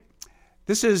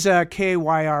This is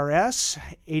KYRS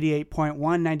 88.1,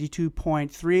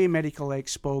 92.3, Medical Lake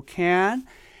Spokane.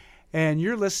 And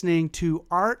you're listening to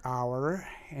Art Hour.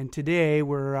 And today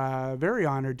we're very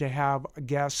honored to have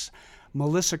guests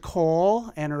Melissa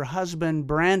Cole and her husband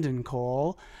Brandon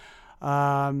Cole.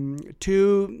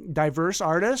 Two diverse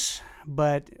artists,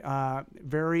 but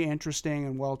very interesting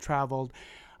and well-traveled.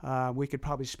 We could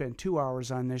probably spend 2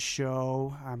 hours on this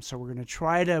show. So we're going to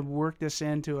try to work this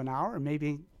into an hour,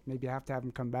 maybe I have to have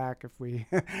them come back if we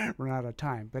run out of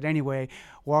time. But anyway,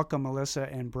 welcome, Melissa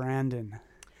and Brandon.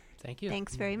 Thank you.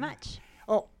 Thanks very much.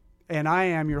 Oh, and I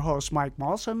am your host, Mike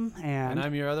Malsom. And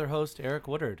I'm your other host, Eric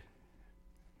Woodard.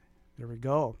 There we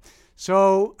go.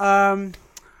 So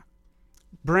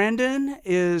Brandon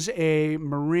is a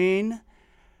marine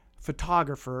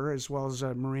photographer as well as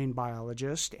a marine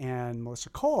biologist. And Melissa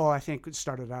Cole, I think,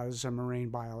 started out as a marine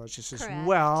biologist Correct. as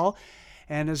well.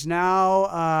 And is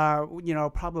now,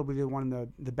 probably one of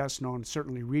the best known,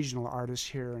 certainly regional artists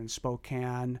here in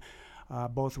Spokane,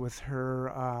 both with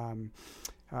her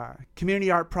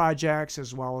community art projects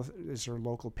as well as her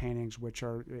local paintings, which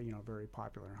are, very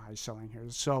popular and high selling here.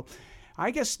 So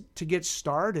I guess to get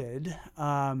started,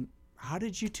 how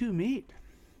did you two meet?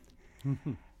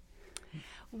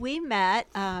 We met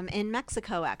in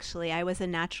Mexico, actually. I was a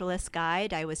naturalist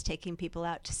guide. I was taking people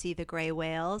out to see the gray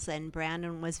whales, and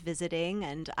Brandon was visiting,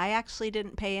 and I actually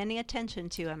didn't pay any attention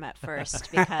to him at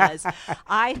first because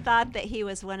I thought that he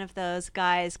was one of those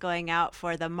guys going out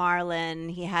for the marlin.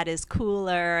 He had his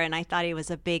cooler, and I thought he was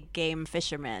a big game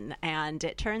fisherman. And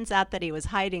it turns out that he was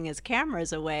hiding his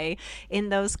cameras away in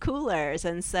those coolers.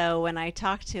 And so when I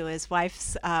talked to his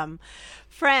wife's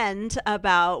friend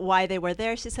about why they were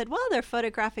there, she said, well, they're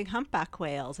photographing humpback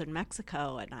whales in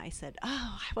Mexico. And I said,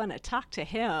 oh, I want to talk to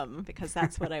him because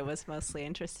that's what I was mostly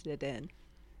interested in.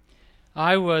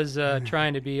 I was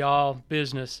trying to be all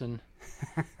business and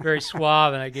very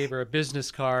suave, and I gave her a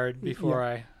business card before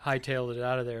I hightailed it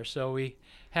out of there. So we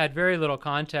had very little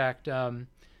contact,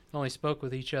 only spoke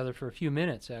with each other for a few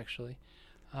minutes, actually.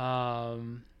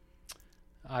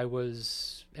 I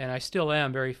was, and I still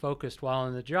am, very focused while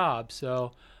in the job.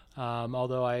 So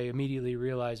although I immediately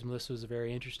realized Melissa was a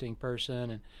very interesting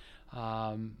person,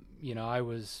 and I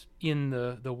was in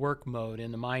the work mode,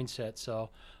 in the mindset. So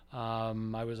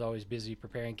I was always busy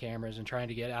preparing cameras and trying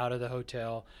to get out of the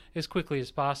hotel as quickly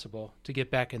as possible to get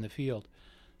back in the field.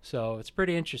 So it's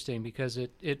pretty interesting because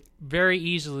it very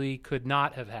easily could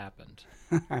not have happened.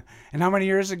 And how many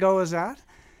years ago was that?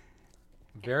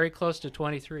 Very close to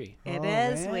 23. It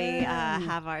is. We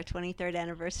have our 23rd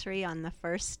anniversary on the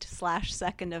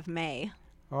 1st/2nd of May.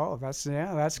 Oh,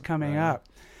 that's coming up.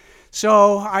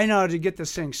 So I know to get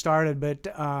this thing started, but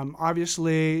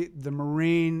obviously the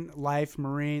marine life,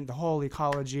 the whole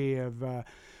ecology of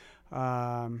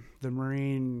the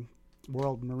marine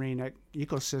world, marine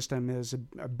ecosystem is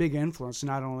a big influence,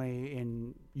 not only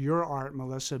in your art,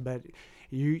 Melissa, but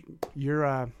you're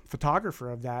a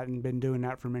photographer of that and been doing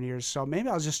that for many years. So maybe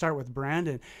I'll just start with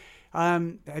Brandon.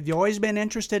 Have you always been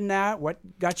interested in that? What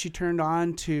got you turned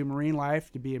on to marine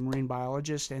life, to be a marine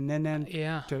biologist, and then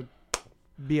to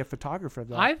be a photographer of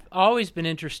that? I've always been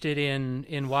interested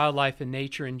in wildlife and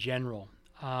nature in general.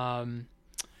 And,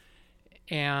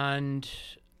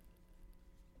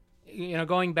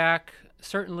 going back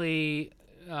certainly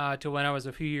to when I was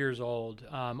a few years old,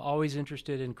 always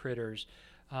interested in critters.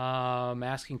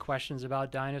 Asking questions about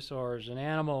dinosaurs and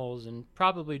animals, and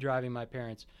probably driving my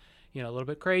parents, a little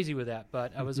bit crazy with that.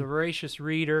 But I was a voracious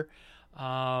reader,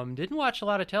 didn't watch a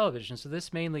lot of television, so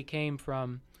this mainly came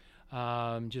from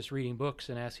just reading books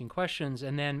and asking questions,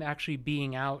 and then actually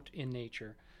being out in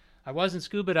nature. I wasn't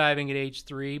scuba diving at age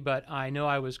 3, but I know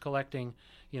I was collecting,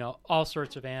 all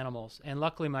sorts of animals. And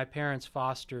luckily my parents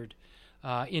fostered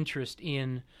interest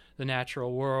in the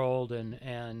natural world and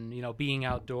being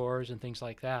outdoors and things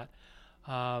like that.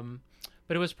 But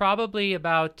it was probably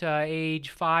about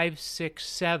age 5, 6,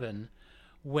 7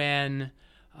 when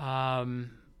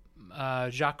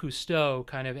Jacques Cousteau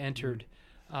kind of entered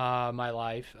my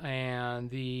life, and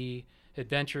the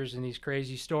adventures and these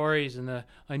crazy stories and the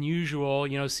unusual,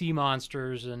 sea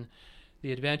monsters and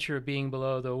the adventure of being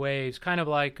below the waves, kind of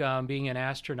like being an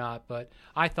astronaut, but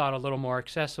I thought a little more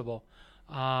accessible.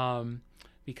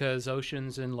 Because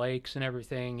oceans and lakes and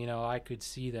everything, I could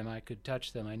see them, I could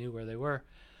touch them, I knew where they were.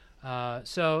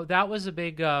 So that was a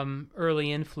big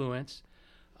early influence.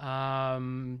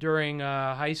 During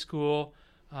high school,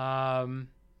 biology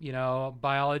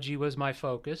was my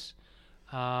focus.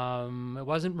 It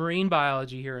wasn't marine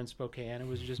biology here in Spokane, it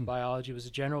was just biology, it was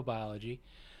general biology.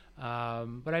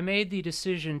 But I made the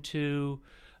decision to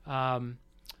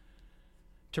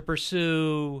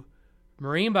pursue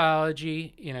marine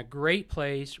biology in a great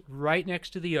place right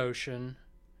next to the ocean,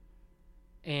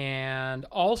 and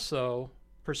also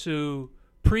pursue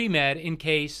pre-med in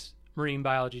case marine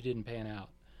biology didn't pan out.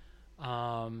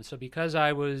 So because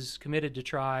I was committed to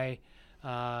try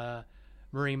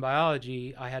marine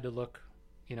biology, I had to look,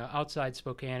 outside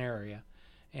Spokane area.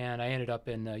 And I ended up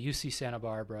in UC Santa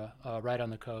Barbara, right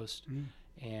on the coast.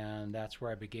 And that's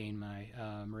where I began my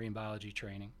marine biology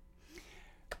training.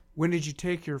 When did you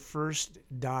take your first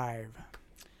dive?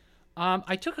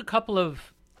 I took a couple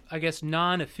of, I guess,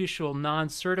 non-official,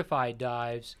 non-certified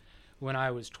dives when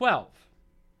I was 12.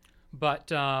 But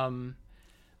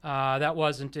that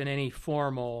wasn't in any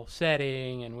formal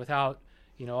setting and without,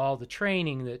 all the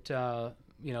training that,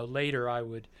 later I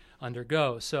would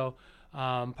undergo. So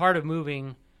part of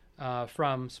moving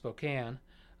from Spokane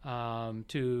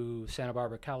to Santa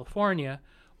Barbara, California,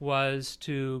 was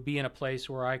to be in a place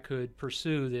where I could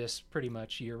pursue this pretty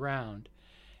much year-round.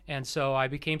 And so I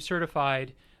became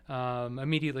certified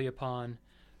immediately upon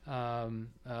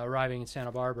arriving in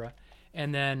Santa Barbara,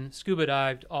 and then scuba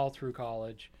dived all through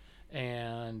college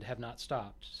and have not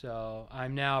stopped. So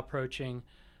I'm now approaching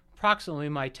approximately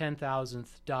my 10,000th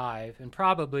dive, and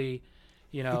probably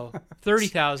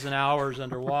 30,000 hours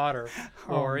underwater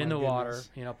or in the water,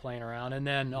 playing around, and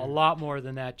then a lot more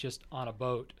than that just on a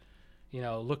boat,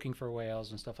 looking for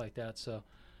whales and stuff like that. So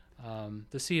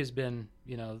the sea has been,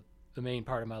 the main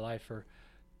part of my life for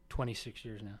 26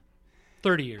 years now.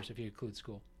 30 years if you include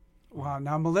school. Wow.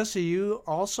 Now, Melissa, you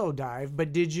also dive,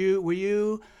 but were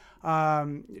you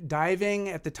diving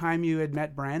at the time you had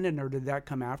met Brandon, or did that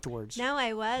come afterwards? No,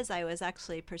 I was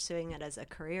actually pursuing it as a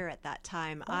career at that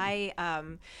time. I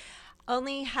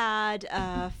only had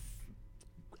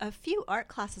a few art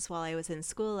classes while I was in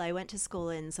school. I went to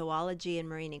school in zoology and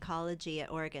marine ecology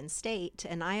at Oregon State,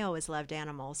 and I always loved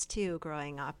animals too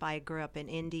growing up. I grew up in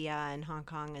India and Hong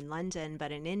Kong and London,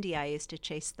 but in India I used to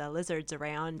chase the lizards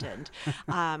around,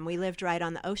 and we lived right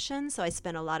on the ocean, so I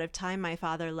spent a lot of time. My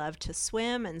father loved to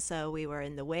swim, and so we were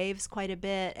in the waves quite a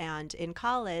bit. And in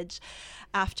college,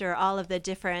 after all of the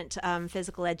different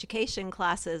physical education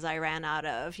classes I ran out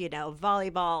of,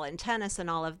 volleyball and tennis and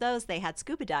all of those, they had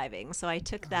scuba diving, so I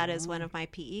took that as one of my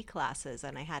PE classes,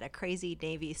 and I had a crazy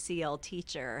Navy SEAL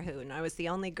teacher and I was the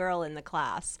only girl in the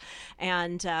class,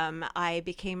 and I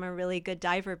became a really good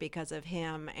diver because of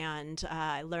him, and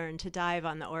I learned to dive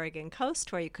on the Oregon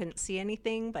coast where you couldn't see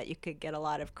anything but you could get a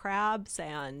lot of crabs,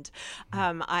 and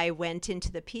I went into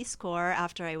the Peace Corps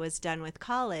after I was done with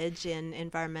college in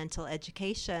environmental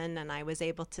education, and I was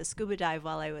able to scuba dive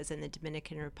while I was in the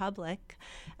Dominican Republic,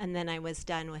 and then I was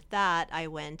done with that. I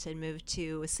went and moved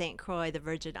to St. Croix, the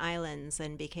Virgin Islands,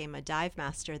 and became a dive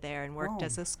master there and worked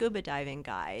as a scuba diving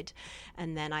guide.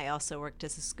 And then I also worked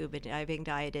as a scuba diving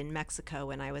guide in Mexico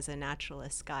when I was a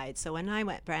naturalist guide. So when I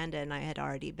met Brandon, I had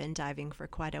already been diving for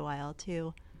quite a while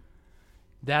too.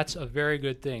 That's a very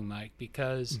good thing, Mike,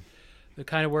 because the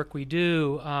kind of work we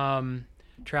do,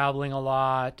 traveling a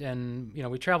lot, and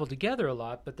we travel together a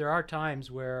lot, but there are times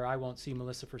where I won't see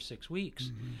Melissa for 6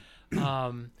 weeks.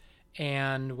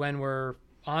 And when we're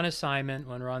on assignment,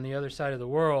 when we're on the other side of the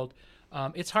world,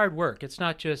 it's hard work. It's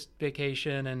not just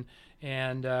vacation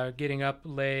and getting up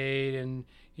late and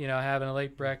having a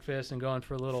late breakfast and going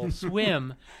for a little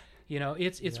swim.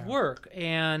 It's work,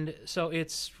 and so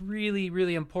it's really,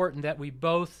 really important that we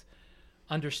both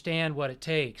understand what it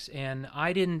takes. And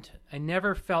I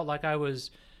never felt like I was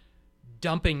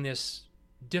dumping this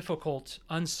difficult,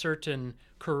 uncertain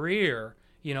career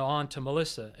onto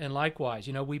Melissa. And likewise,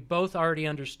 we both already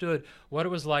understood what it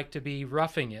was like to be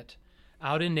roughing it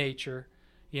out in nature,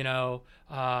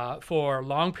 for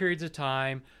long periods of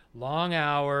time, long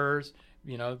hours,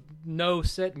 no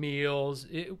set meals.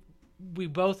 We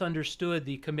both understood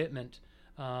the commitment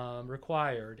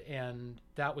required, and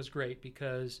that was great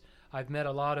because I've met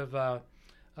a lot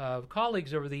of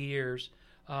colleagues over the years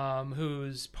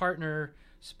whose partner,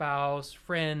 spouse,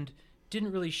 friend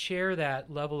didn't really share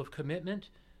that level of commitment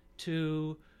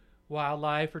to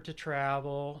wildlife or to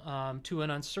travel, to an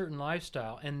uncertain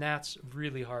lifestyle, and that's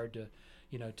really hard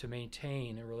to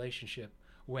maintain a relationship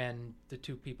when the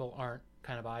two people aren't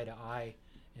kind of eye to eye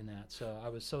in that. So I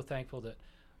was so thankful that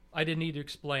I didn't need to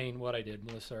explain what I did.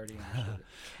 Melissa already understood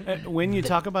it. When you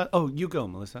talk about, you go,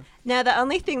 Melissa. Now, the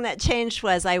only thing that changed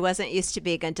was I wasn't used to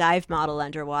being a dive model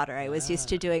underwater. I was used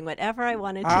to doing whatever I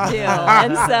wanted to do.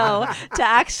 And so to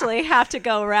actually have to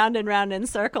go round and round in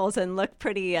circles and look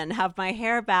pretty and have my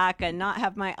hair back and not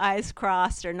have my eyes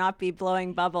crossed or not be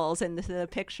blowing bubbles into the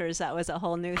pictures, that was a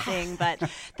whole new thing. But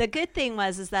the good thing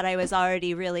is that I was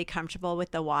already really comfortable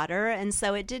with the water. And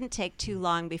so it didn't take too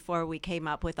long before we came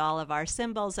up with all of our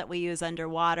symbols that we use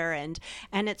underwater, and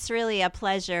it's really a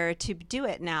pleasure to do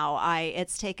it now.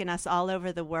 It's taken us all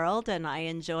over the world, and I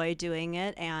enjoy doing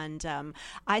it, and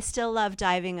I still love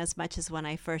diving as much as when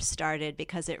I first started,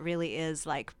 because it really is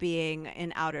like being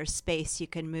in outer space. You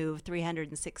can move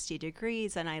 360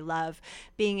 degrees, and I love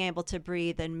being able to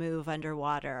breathe and move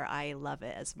underwater. I love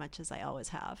it as much as I always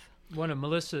have. One of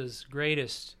Melissa's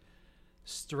greatest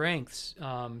strengths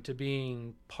to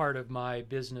being part of my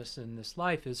business in this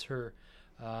life is her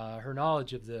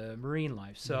knowledge of the marine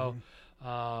life. So,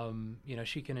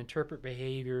 she can interpret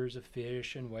behaviors of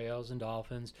fish and whales and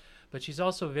dolphins, but she's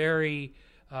also very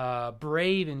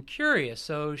brave and curious.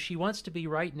 So she wants to be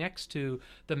right next to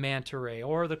the manta ray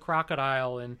or the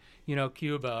crocodile in,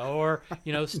 Cuba, or,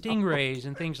 stingrays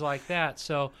and things like that.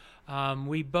 So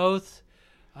we both,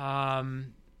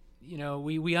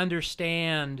 we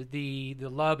understand the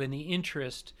love and the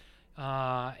interest,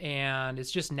 and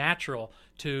it's just natural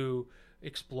to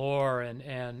explore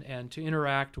and to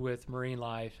interact with marine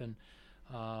life, and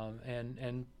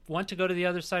want to go to the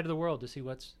other side of the world to see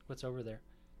what's over there.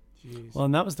 Jeez. Well,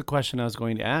 and that was the question I was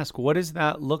going to ask. What does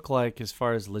that look like as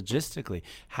far as logistically?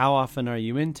 How often are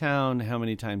you in town? How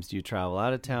many times do you travel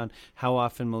out of town? How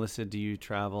often, Melissa, do you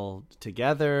travel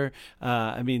together?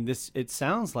 It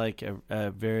sounds like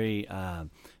a very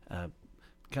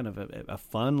kind of a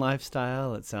fun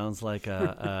lifestyle. It sounds like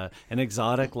an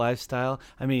exotic lifestyle.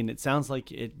 I mean, it sounds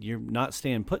like you're not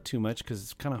staying put too much, because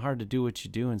it's kind of hard to do what you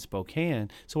do in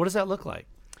Spokane. So what does that look like?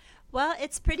 Well,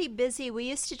 it's pretty busy. We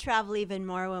used to travel even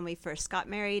more when we first got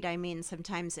married. I mean,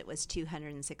 sometimes it was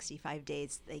 265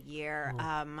 days a year.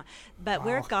 But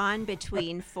we're gone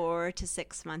between 4 to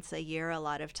 6 months a year a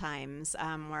lot of times.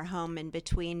 We're home in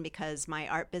between because my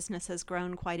art business has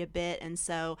grown quite a bit. And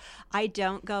so I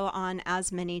don't go on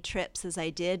as many trips as I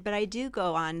did, but I do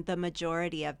go on the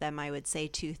majority of them. I would say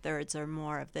 2/3 or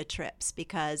more of the trips,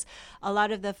 because a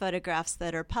lot of the photographs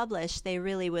that are published, they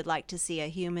really would like to see a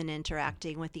human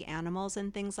interacting with the animals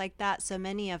and things like that. So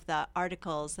many of the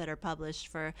articles that are published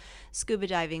for scuba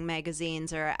diving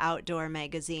magazines or outdoor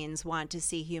magazines want to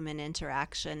see human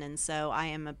interaction. And so I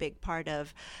am a big part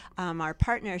of our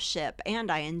partnership, and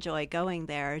I enjoy going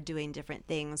there, doing different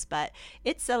things. But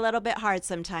it's a little bit hard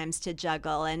sometimes to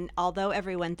juggle. And although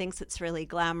everyone thinks it's really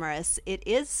glamorous, it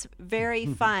is very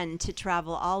fun to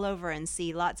travel all over and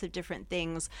see lots of different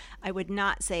things. I would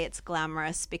not say it's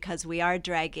glamorous, because we are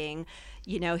dragging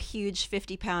huge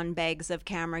 50-pound bags of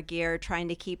camera gear, trying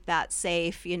to keep that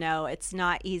safe. It's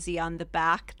not easy on the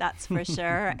back, that's for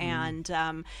sure. And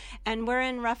we're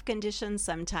in rough conditions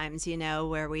sometimes,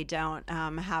 where we don't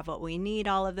have what we need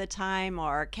all of the time,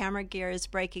 or camera gear is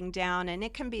breaking down, and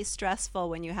it can be stressful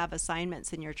when you have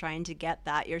assignments and you're trying to get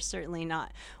that. You're certainly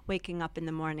not waking up in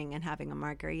the morning and having a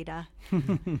margarita.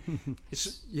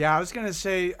 Yeah, I was going to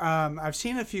say, I've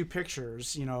seen a few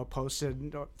pictures,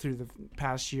 posted through the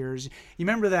past years. You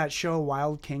remember that show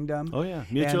Wild Kingdom? Oh yeah,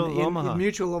 Mutual Omaha.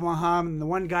 Mutual Omaha, and the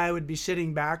one guy would be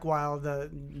sitting back while the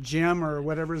Jim or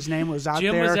whatever his name was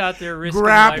Jim was out there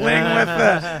grappling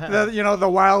with the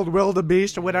wild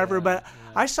wildebeest or whatever. But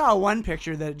I saw one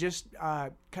picture that just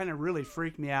kind of really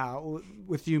freaked me out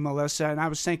with you, Melissa, and I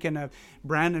was thinking of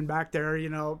Brandon back there,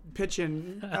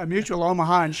 pitching Mutual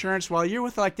Omaha Insurance while you're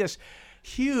with like this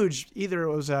huge, either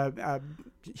it was a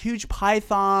huge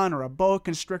python or a boa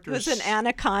constrictor. It was an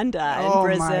anaconda in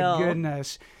Brazil. Oh my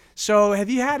goodness! So, have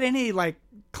you had any like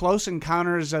close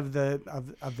encounters of the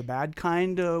bad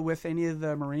kind with any of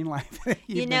the marine life?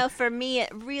 For me, it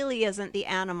really isn't the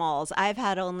animals. I've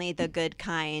had only the good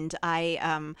kind.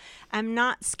 I'm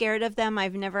not scared of them.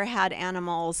 I've never had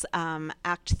animals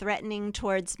act threatening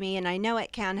towards me, and I know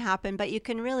it can happen, but you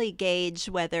can really gauge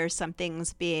whether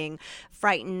something's being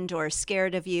frightened or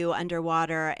scared of you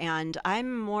underwater. And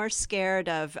I'm more scared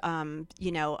of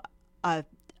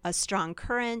a strong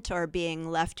current or being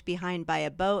left behind by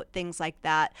a boat, things like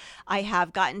that. I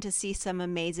have gotten to see some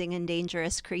amazing and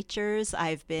dangerous creatures.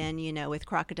 I've been, with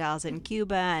crocodiles in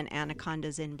Cuba and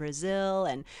anacondas in Brazil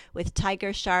and with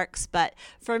tiger sharks. But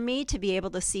for me to be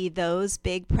able to see those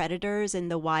big predators in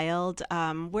the wild,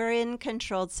 we're in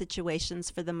controlled situations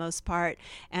for the most part.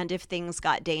 And if things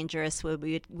got dangerous,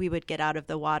 we would get out of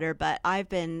the water. But I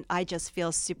just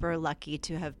feel super lucky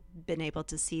to have been able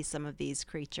to see some of these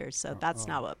creatures, so that's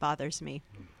not what bothers me.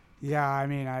 Yeah, I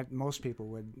mean, most people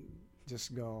would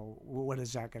just go, what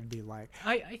is that going to be like?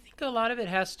 I think a lot of it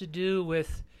has to do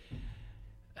with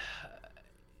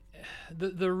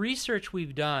the research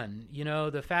we've done,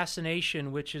 the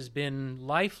fascination which has been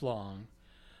lifelong.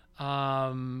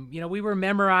 We were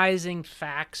memorizing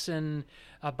facts and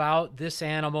about this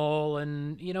animal,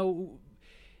 and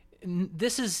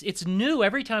it's new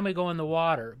every time we go in the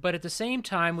water, but at the same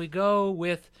time we go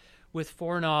with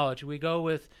foreknowledge. We go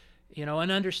with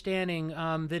an understanding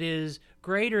that is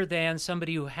greater than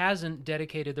somebody who hasn't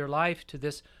dedicated their life to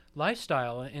this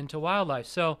lifestyle and to wildlife.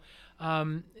 So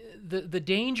the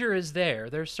danger is there.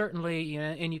 There's certainly,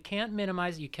 and you can't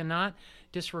minimize it. You cannot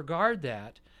disregard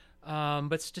that.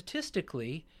 But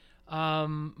statistically,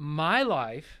 my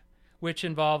life, which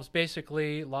involves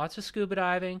basically lots of scuba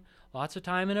diving, lots of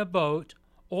time in a boat,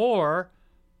 or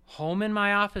home in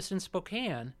my office in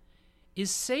Spokane, is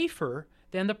safer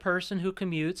than the person who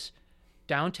commutes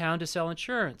downtown to sell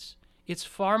insurance. It's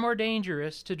far more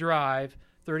dangerous to drive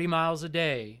 30 miles a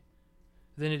day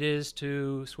than it is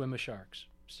to swim with sharks,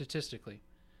 statistically.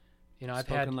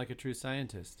 Spoken like a true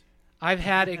scientist. I've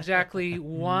had exactly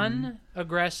one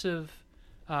aggressive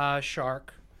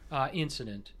shark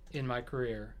incident in my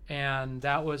career, and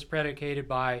that was predicated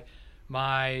by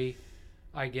my,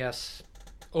 I guess,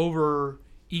 over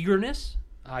eagerness.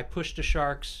 I pushed a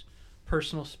shark's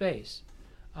personal space,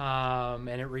 and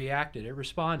it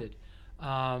responded.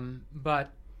 But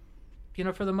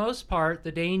for the most part,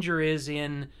 the danger is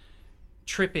in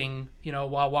tripping,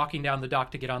 while walking down the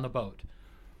dock to get on the boat.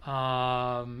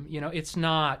 It's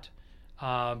not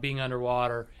being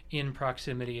underwater in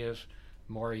proximity of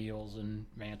more eels and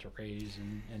manta rays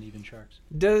and even sharks.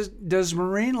 Does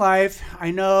marine life, I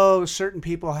know certain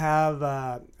people have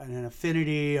an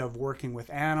affinity of working with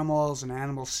animals, and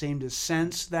animals seem to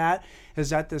sense that. Is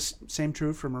that the same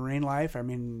true for marine life? I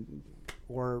mean,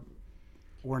 or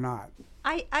not?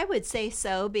 I would say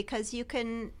so, because you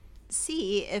can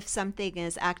see if something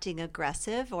is acting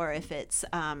aggressive or if it's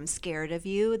scared of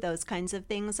you, those kinds of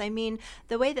things. I mean,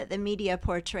 the way that the media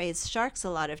portrays sharks a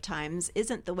lot of times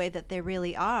isn't the way that they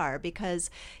really are, because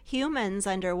humans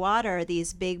underwater are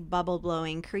these big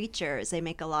bubble-blowing creatures. They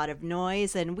make a lot of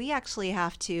noise, and we actually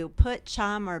have to put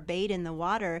chum or bait in the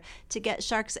water to get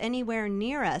sharks anywhere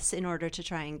near us in order to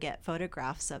try and get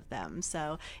photographs of them.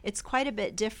 So it's quite a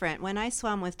bit different. When I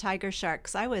swam with tiger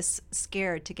sharks, I was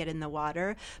scared to get in the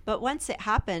water, but once it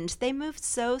happened, they moved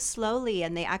so slowly,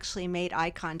 and they actually made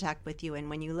eye contact with you, and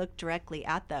when you looked directly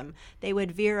at them, they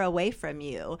would veer away from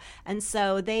you. And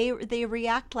so they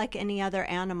react like any other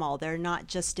animal. They're not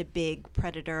just a big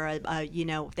predator.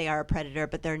 They are a predator,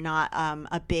 but they're not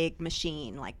a big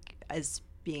machine like as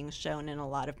being shown in a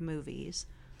lot of movies.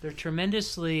 They're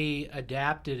tremendously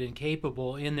adapted and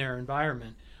capable in their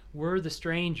environment. We're the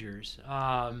strangers,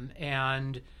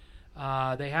 and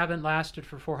they haven't lasted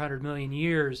for 400 million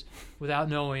years without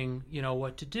knowing,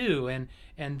 what to do.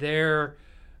 And their,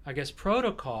 I guess,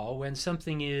 protocol when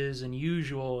something is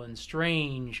unusual and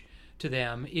strange to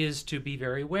them is to be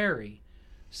very wary.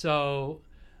 So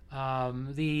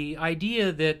the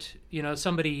idea that,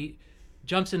 somebody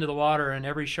jumps into the water and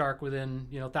every shark within,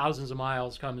 thousands of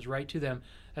miles comes right to them,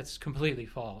 that's completely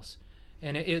false.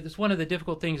 And it's one of the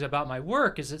difficult things about my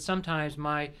work is that sometimes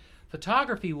my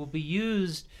photography will be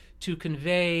used to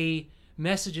convey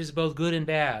messages both good and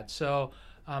bad. So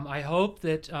I hope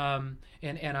that,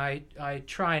 and I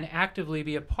try and actively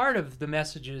be a part of the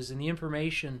messages and the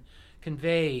information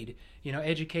conveyed.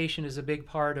 Education is a big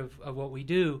part of what we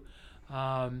do.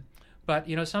 But,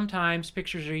 sometimes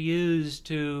pictures are used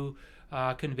to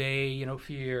convey,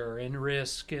 fear and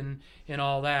risk and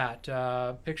all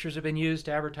that. Pictures have been used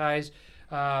to advertise,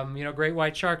 great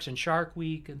white sharks and Shark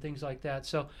Week and things like that.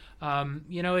 So,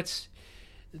 it's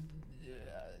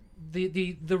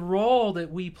the role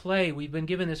that we play. We've been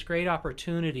given this great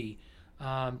opportunity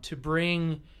to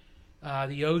bring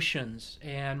the oceans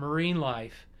and marine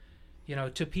life,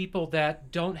 to people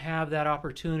that don't have that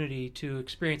opportunity to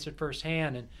experience it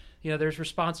firsthand. And there's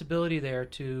responsibility there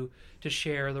to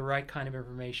share the right kind of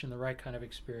information, the right kind of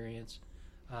experience,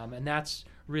 and that's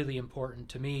really important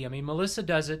to me. I mean, Melissa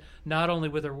does it not only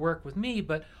with her work with me,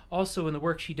 but also in the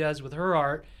work she does with her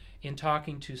art, in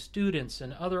talking to students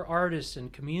and other artists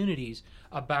and communities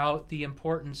about the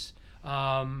importance,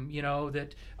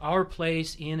 that our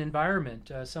place in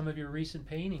environment. Some of your recent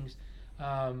paintings,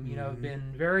 have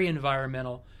been very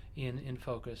environmental in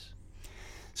focus.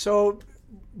 So,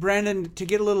 Brandon, to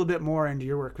get a little bit more into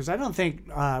your work, because I don't think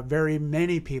very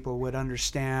many people would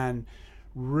understand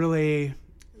really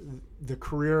the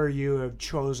career you have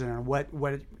chosen and what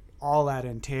all that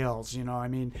entails. You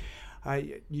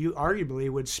arguably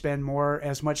would spend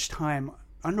as much time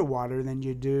underwater than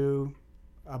you do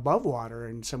above water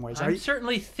in some ways. I'm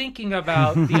certainly thinking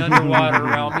about the underwater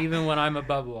realm even when I'm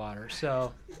above water.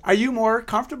 So, are you more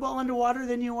comfortable underwater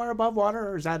than you are above water,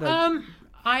 or is that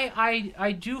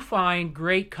I do find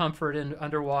great comfort in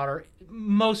underwater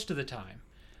most of the time,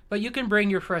 but you can bring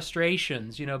your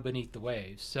frustrations, beneath the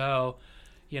waves. So,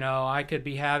 I could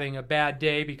be having a bad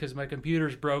day because my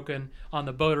computer's broken on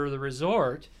the boat or the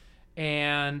resort,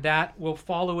 and that will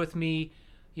follow with me,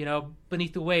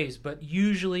 beneath the waves. But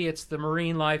usually it's the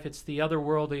marine life, it's the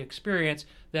otherworldly experience,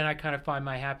 then I kind of find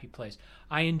my happy place.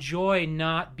 I enjoy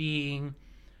not being,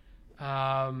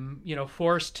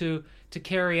 forced to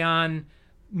carry on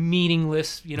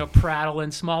meaningless, prattle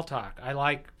and small talk. I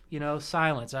like,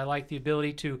 silence. I like the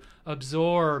ability to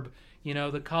absorb,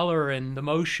 the color and the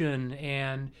motion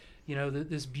and,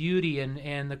 this beauty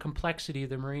and the complexity of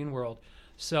the marine world.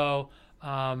 So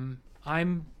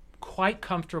I'm quite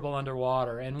comfortable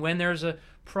underwater. And when there's a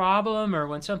problem or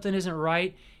when something isn't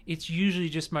right, it's usually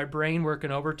just my brain working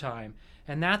overtime.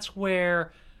 And that's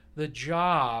where the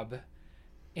job,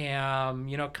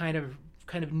 kind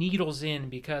of needles in,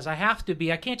 because I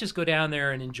can't just go down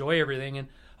there and enjoy everything and,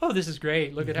 oh, this is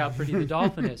great, look at how pretty the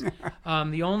dolphin is.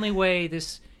 The only way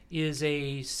this is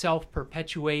a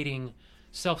self-perpetuating,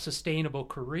 self-sustainable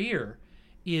career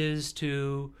is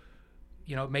to,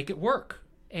 make it work.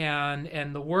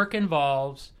 And the work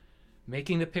involves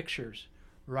making the pictures,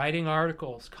 writing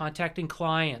articles, contacting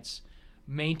clients,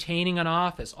 maintaining an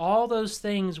office, all those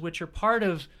things which are part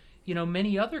of,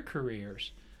 many other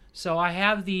careers. So I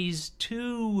have these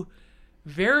two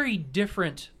very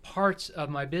different parts of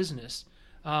my business,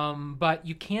 but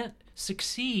you can't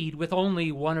succeed with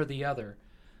only one or the other.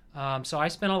 So I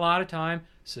spend a lot of time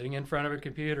sitting in front of a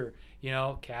computer,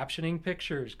 captioning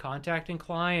pictures, contacting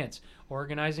clients,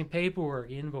 organizing paperwork,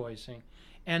 invoicing.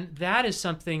 And that is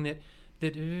something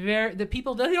that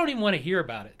people, they don't even want to hear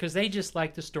about it because they just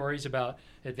like the stories about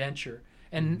adventure.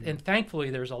 And thankfully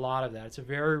there's a lot of that. It's a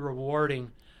very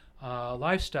rewarding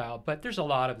lifestyle, but there's a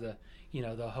lot of the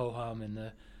ho-hum and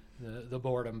the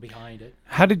boredom behind it.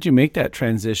 How did you make that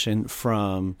transition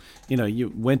from,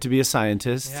 you went to be a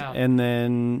scientist, and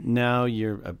then now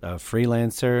you're a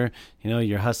freelancer,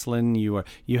 you're hustling, you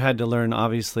had to learn,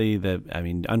 obviously,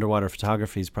 underwater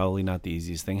photography is probably not the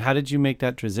easiest thing. How did you make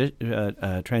that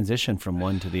transition from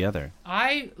one to the other?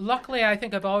 Luckily, I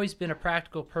think I've always been a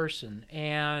practical person,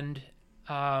 and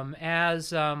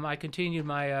as I continued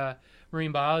my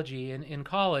marine biology in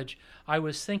college, I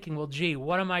was thinking, well, gee,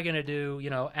 what am I going to do,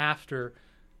 after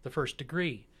the first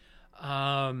degree?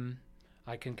 I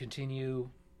can continue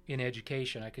in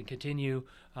education. I can continue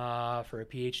for a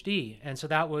PhD. And so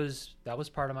that was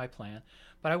part of my plan.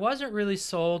 But I wasn't really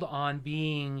sold on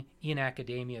being in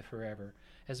academia forever.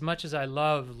 As much as I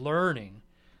love learning,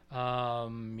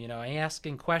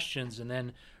 asking questions and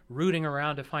then rooting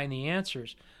around to find the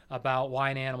answers about why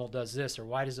an animal does this or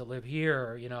why does it live here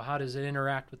or, how does it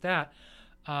interact with that.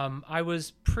 I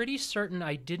was pretty certain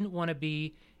I didn't want to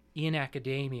be in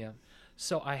academia.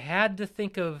 So I had to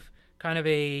think of kind of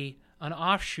an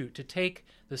offshoot to take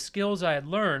the skills I had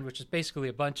learned, which is basically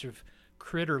a bunch of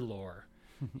critter lore.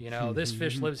 This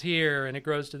fish lives here and it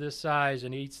grows to this size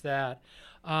and eats that.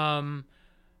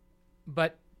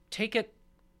 But take it,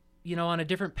 on a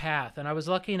different path. And I was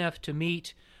lucky enough to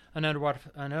meet an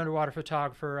underwater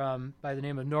photographer by the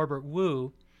name of Norbert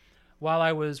Wu while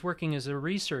I was working as a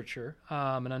researcher,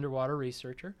 an underwater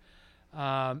researcher.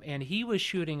 And he was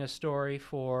shooting a story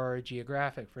for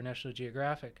National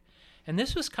Geographic. And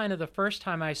this was kind of the first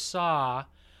time I saw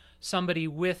somebody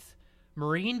with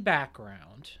marine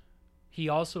background. He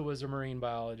also was a marine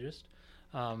biologist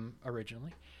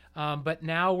originally, but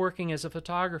now working as a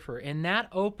photographer. And that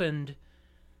opened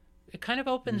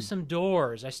some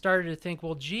doors. I started to think,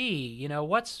 well, gee,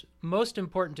 what's most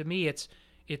important to me?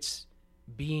 It's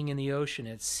being in the ocean.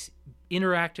 It's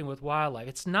interacting with wildlife.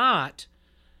 It's not,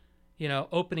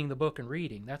 opening the book and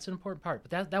reading. That's an important part,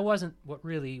 but that wasn't what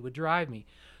really would drive me.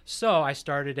 So I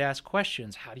started to ask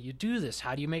questions. How do you do this?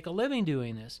 How do you make a living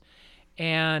doing this?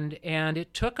 And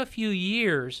it took a few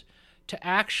years to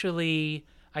actually,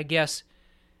 I guess,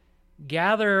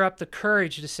 gather up the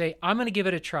courage to say, I'm going to give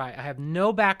it a try. I have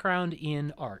no background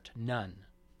in art, none.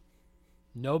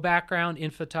 No background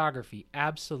in photography,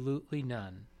 absolutely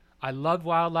none. I loved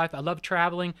wildlife, I loved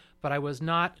traveling, but I was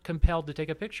not compelled to take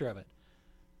a picture of it,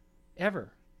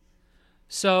 ever.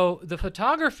 So the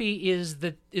photography is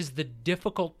the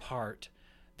difficult part,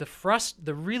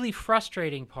 the really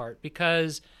frustrating part,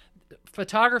 because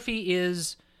photography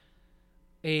is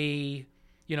it's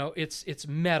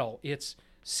metal, it's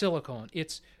silicone,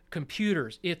 it's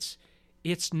computers,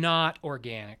 it's not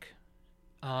organic.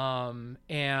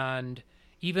 And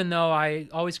even though I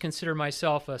always consider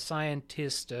myself a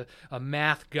scientist, a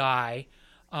math guy,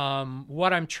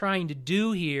 what I'm trying to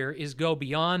do here is go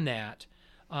beyond that,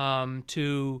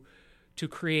 to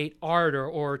create art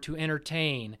or to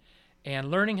entertain.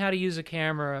 And learning how to use a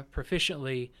camera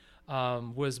proficiently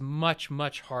was much,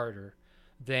 much harder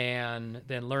than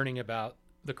learning about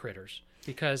the critters,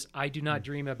 because I do not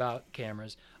dream about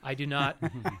cameras. I do not.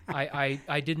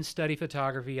 I didn't study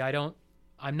photography.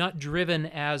 I'm not driven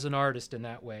as an artist in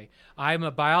that way. I'm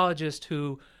a biologist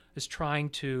who is trying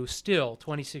to still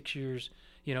 26 years,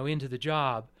 into the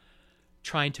job,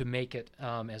 trying to make it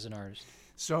as an artist.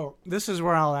 So this is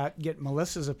where I'll get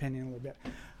Melissa's opinion a little bit.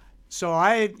 So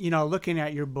looking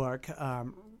at your book,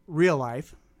 Real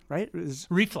Life, right?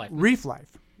 Reef Life. Reef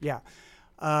Life, yeah.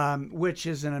 Which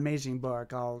is an amazing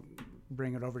book. I'll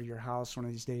bring it over to your house one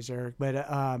of these days, Eric. But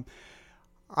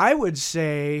I would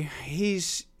say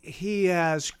he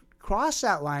has crossed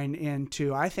that line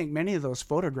into, I think many of those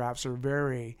photographs are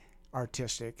very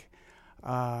artistic.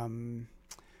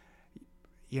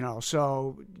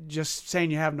 So just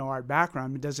saying you have no art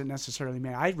background doesn't necessarily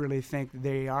mean. I really think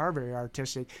they are very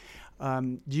artistic.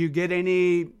 Do you get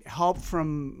any help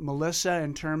from Melissa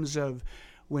in terms of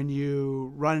when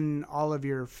you run all of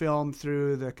your film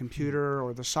through the computer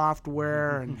or the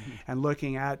software and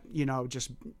looking at,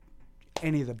 just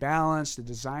any of the balance, the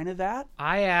design of that?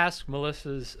 I ask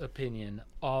Melissa's opinion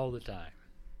all the time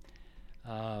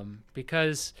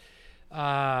because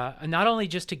not only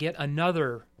just to get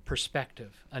another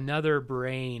perspective, another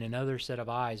brain, another set of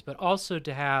eyes, but also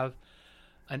to have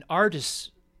an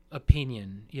artist's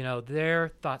opinion,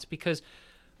 their thoughts, because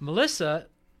Melissa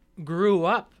grew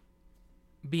up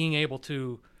being able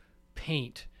to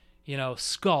paint,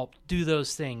 sculpt, do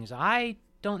those things. I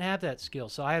don't have that skill,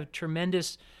 so I have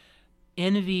tremendous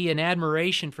envy and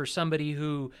admiration for somebody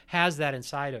who has that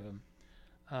inside of him.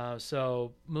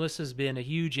 So Melissa's been a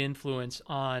huge influence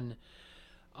on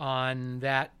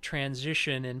that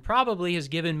transition, and probably has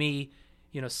given me,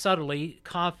 subtly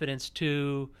confidence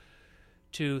to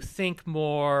think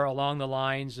more along the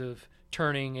lines of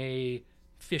turning a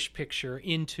fish picture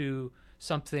into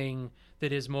something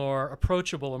that is more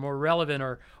approachable or more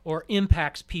relevant or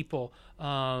impacts people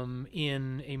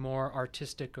in a more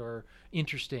artistic or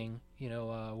interesting,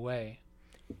 way.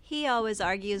 He always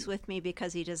argues with me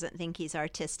because he doesn't think he's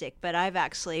artistic, but I've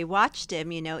actually watched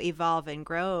him, evolve and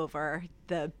grow over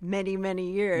the many,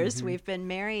 many years we've been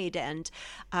married. And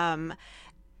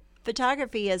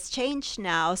photography has changed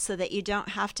now so that you don't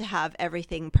have to have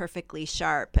everything perfectly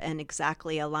sharp and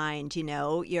exactly aligned.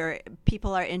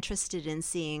 People are interested in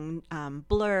seeing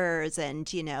blurs and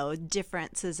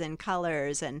differences in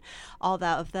colors and all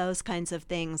of those kinds of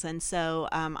things. And so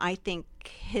I think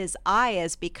his eye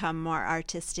has become more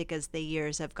artistic as the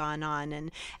years have gone on,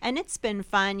 and it's been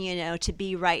fun, to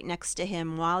be right next to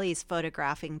him while he's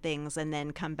photographing things and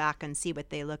then come back and see what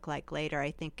they look like later.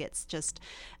 I think it's just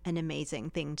an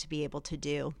amazing thing to be able to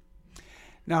do.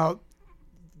 Now,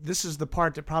 this is the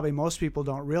part that probably most people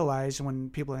don't realize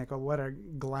when people think, oh, what a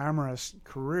glamorous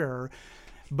career.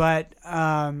 But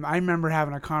I remember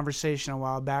having a conversation a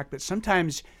while back, but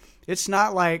sometimes it's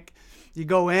not like you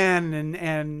go in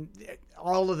and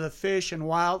all of the fish and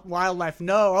wildlife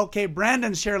know, okay,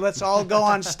 Brandon's here, let's all go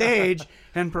on stage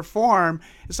and perform.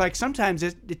 It's like sometimes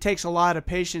it takes a lot of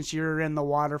patience. You're in the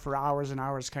water for hours and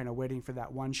hours kind of waiting for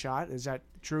that one shot. Is that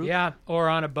true? Yeah, or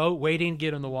on a boat waiting to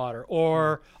get in the water,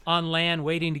 or on land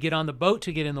waiting to get on the boat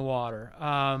to get in the water.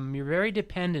 You're very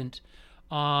dependent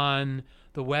on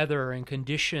the weather and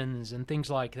conditions and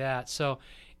things like that. So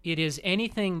it is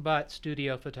anything but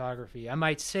studio photography. I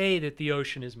might say that the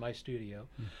ocean is my studio.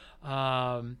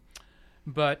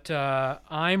 But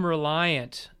I'm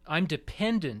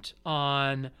dependent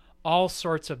on all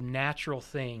sorts of natural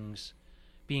things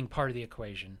being part of the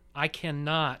equation. I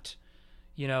cannot,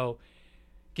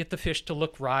 get the fish to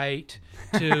look right,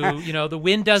 the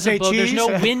wind doesn't blow. There's no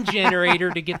wind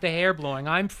generator to get the hair blowing.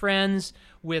 I'm friends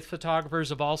with photographers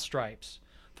of all stripes,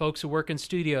 folks who work in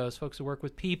studios, folks who work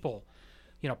with people,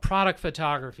 product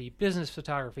photography, business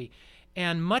photography,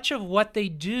 and much of what they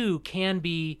do can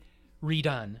be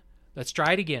redone. Let's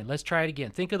try it again. Let's try it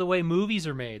again. Think of the way movies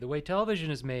are made, the way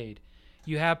television is made.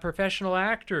 You have professional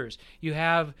actors. You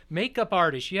have makeup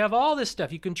artists. You have all this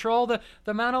stuff. You control the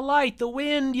amount of light, the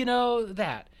wind,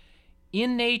 that.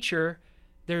 In nature,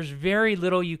 there's very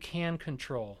little you can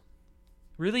control.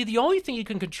 Really, the only thing you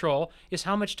can control is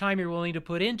how much time you're willing to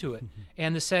put into it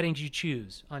and the settings you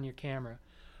choose on your camera.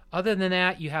 Other than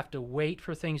that, you have to wait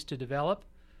for things to develop,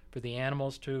 for the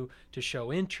animals to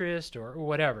show interest or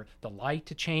whatever, the light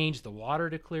to change, the water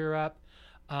to clear up.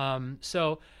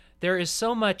 So there is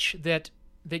so much that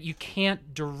you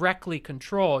can't directly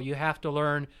control. You have to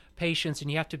learn patience,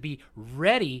 and you have to be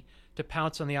ready to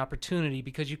pounce on the opportunity,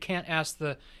 because you can't ask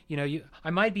I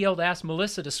might be able to ask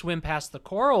Melissa to swim past the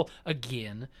coral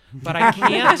again, but I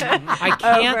can't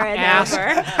ask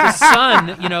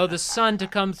the sun to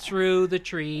come through the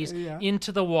trees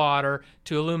into the water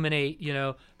to illuminate,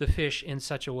 the fish in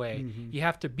such a way. You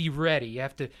have to be ready. You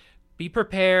have to be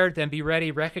prepared, then be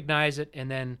ready, recognize it, and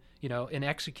then, and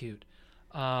execute.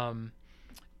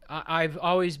 I've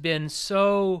always been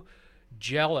so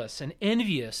jealous and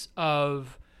envious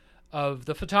of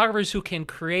the photographers who can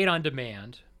create on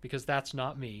demand, because that's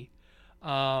not me,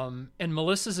 and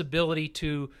Melissa's ability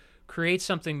to create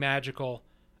something magical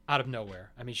out of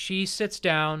nowhere. I mean, she sits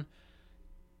down,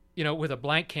 with a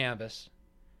blank canvas,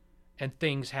 and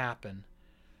things happen.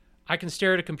 I can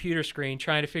stare at a computer screen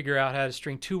trying to figure out how to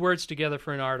string 2 words together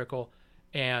for an article,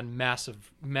 and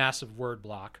massive word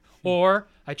block. Or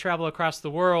I travel across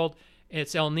the world,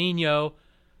 it's El Nino,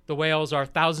 the whales are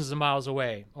thousands of miles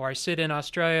away. Or I sit in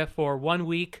Australia for 1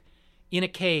 week in a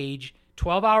cage,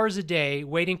 12 hours a day,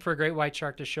 waiting for a great white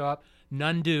shark to show up.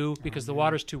 None do, because the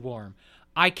water's too warm.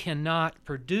 I cannot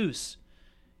produce,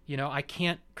 I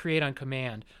can't create on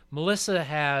command. Melissa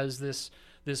has this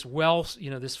wealth,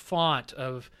 this font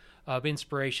of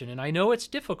inspiration. And I know it's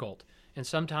difficult, and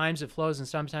sometimes it flows and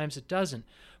sometimes it doesn't.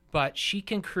 But she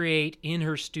can create in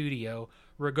her studio,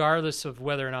 regardless of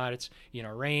whether or not it's,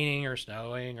 raining or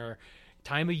snowing or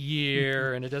time of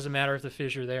year, and it doesn't matter if the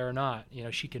fish are there or not.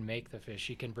 She can make the fish.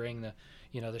 She can bring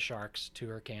the sharks to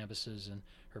her canvases and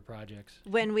her projects.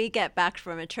 When we get back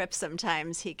from a trip,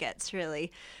 sometimes he gets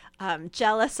really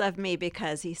jealous of me,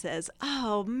 because he says,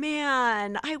 "Oh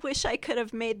man, I wish I could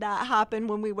have made that happen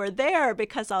when we were there,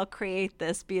 because I'll create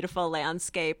this beautiful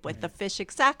landscape with the fish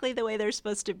exactly the way they're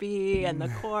supposed to be, and the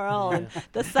coral and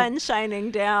the sun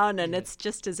shining down, and it's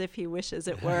just as if he wishes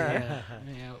it were."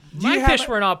 My fish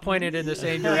were not pointed in the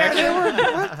same direction.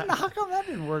 How come that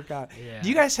didn't work out? Do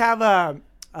you guys have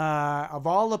of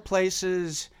all the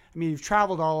places? I mean, you've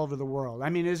traveled all over the world. I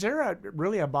mean, is there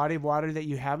really a body of water that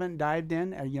you haven't dived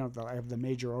in? Of the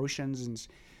major oceans and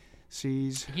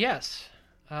seas? Yes.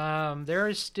 There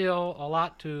is still a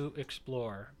lot to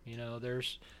explore.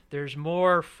 There's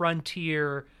more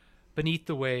frontier beneath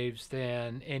the waves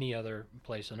than any other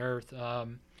place on Earth.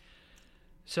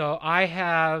 So I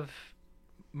have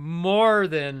more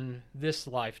than this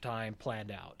lifetime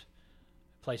planned out.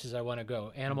 Places I want to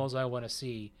go, animals I want to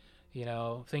see.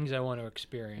 Things I want to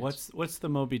experience. What's the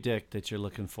Moby Dick that you're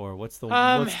looking for? What's the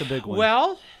big one?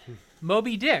 Well,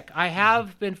 Moby Dick. I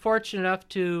have been fortunate enough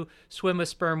to swim with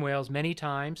sperm whales many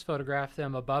times, photograph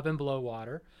them above and below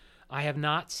water. I have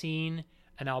not seen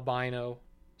an albino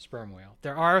sperm whale.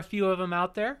 There are a few of them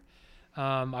out there.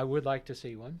 I would like to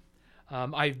see one.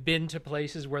 I've been to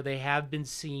places where they have been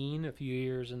seen a few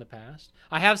years in the past.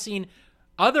 I have seen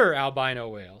other albino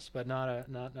whales, but not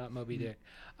Moby Dick.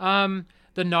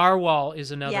 The narwhal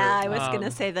is another. Yeah, I was going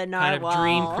to say the narwhal. Kind of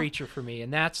dream creature for me,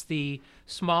 and that's the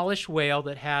smallish whale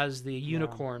that has the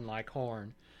unicorn-like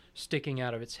horn sticking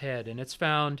out of its head, and it's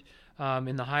found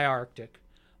in the high Arctic,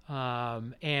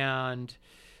 and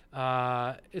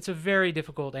it's a very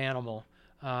difficult animal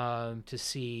to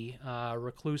see,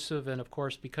 reclusive, and of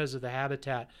course because of the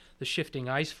habitat, the shifting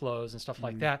ice flows and stuff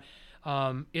like that.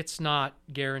 It's not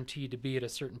guaranteed to be at a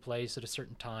certain place at a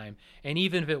certain time. And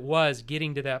even if it was,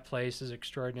 getting to that place is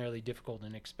extraordinarily difficult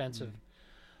and expensive.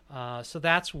 So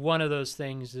that's one of those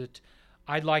things that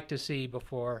I'd like to see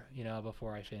before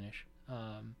I finish.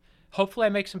 Hopefully I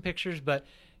make some pictures, but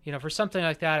for something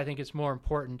like that, I think it's more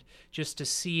important just to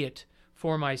see it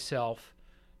for myself,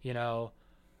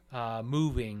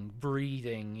 moving,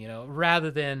 breathing, rather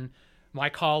than my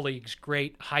colleagues'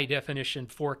 great high definition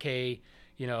 4K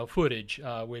footage,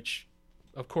 which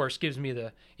of course gives me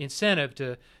the incentive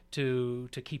to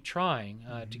keep trying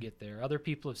to get there. Other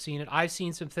people have seen it. I've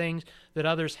seen some things that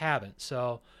others haven't.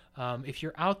 So if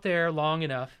you're out there long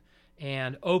enough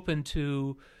and open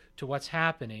to what's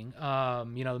happening,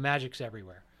 the magic's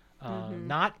everywhere.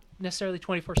 Not necessarily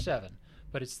 24/7,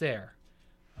 but it's there.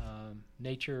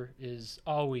 Nature is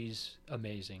always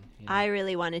amazing. I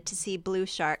really wanted to see blue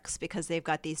sharks because they've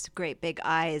got these great big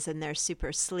eyes and they're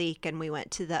super sleek. And we went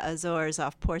to the Azores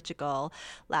off Portugal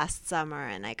last summer,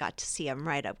 and I got to see them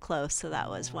right up close. So that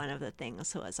was one of the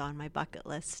things that was on my bucket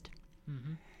list.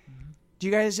 Do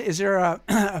you guys? Is there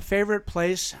a favorite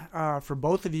place for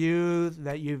both of you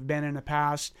that you've been in the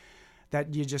past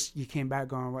that you came back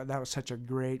going, well, that was such a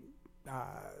great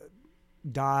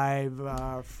dive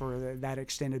for that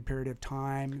extended period of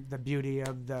time, the beauty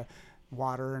of the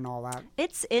water and all that?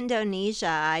 It's Indonesia.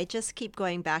 I just keep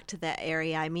going back to that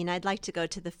area. I mean, I'd like to go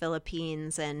to the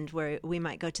Philippines, and where we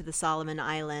might go to the Solomon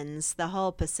Islands. The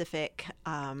whole Pacific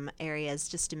area is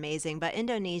just amazing. But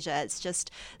Indonesia, it's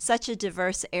just such a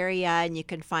diverse area, and you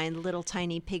can find little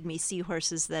tiny pygmy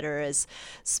seahorses that are as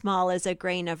small as a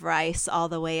grain of rice all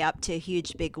the way up to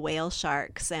huge big whale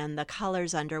sharks. And the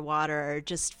colors underwater are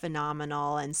just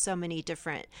phenomenal, and so many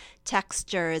different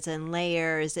textures and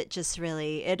layers. It just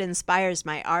really, it inspires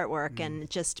my artwork, and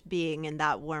just being in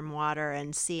that warm water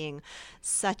and seeing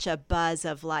such a buzz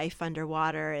of life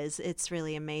underwater it's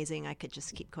really amazing. I could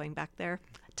just keep going back there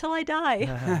till I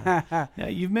die. Yeah,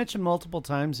 you've mentioned multiple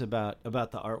times about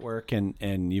the artwork,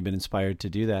 and you've been inspired to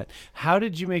do that. How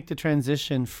did you make the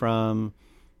transition from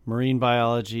marine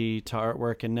biology to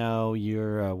artwork, and now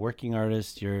you're a working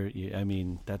artist? I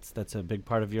mean, that's a big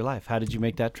part of your life. How did you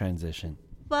make that transition?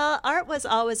 Well, art was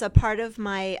always a part of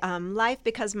my life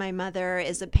because my mother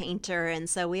is a painter, and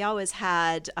so we always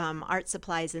had art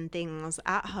supplies and things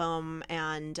at home,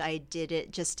 and I did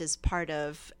it just as part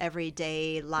of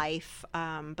everyday life.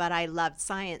 But I loved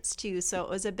science too, so it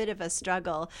was a bit of a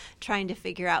struggle trying to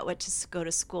figure out what to go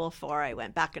to school for. I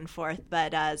went back and forth,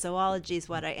 but zoology is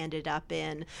what I ended up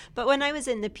in. But when I was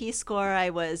in the Peace Corps,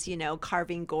 I was,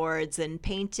 carving gourds and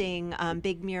painting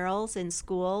big murals in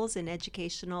schools, in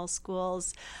educational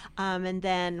schools. And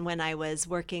then when I was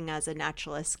working as a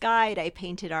naturalist guide, I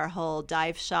painted our whole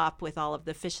dive shop with all of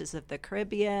the fishes of the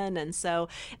Caribbean. And so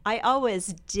I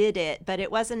always did it, but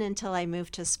it wasn't until I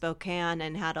moved to Spokane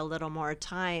and had a little more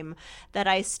time that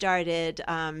I started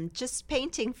just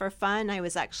painting for fun. I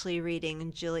was actually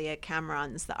reading Julia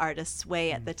Cameron's The Artist's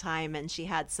Way at the time, and she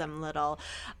had some little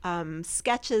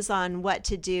sketches on what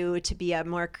to do to be a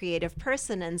more creative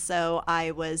person. And so I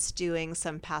was doing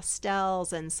some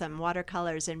pastels and some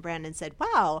watercolors, and Brandon said,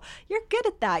 "Wow, you're good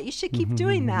at that. You should keep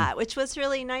doing that," which was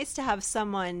really nice to have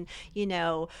someone,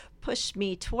 pushed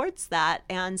me towards that.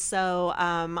 And so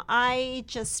I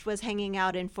just was hanging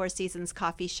out in Four Seasons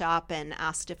Coffee Shop and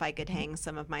asked if I could hang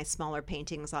some of my smaller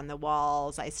paintings on the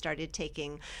walls. I started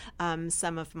taking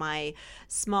some of my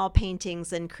small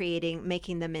paintings and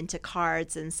making them into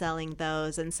cards and selling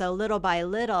those. And so little by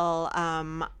little,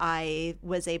 I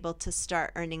was able to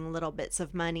start earning little bits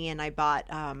of money, and I bought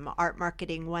Art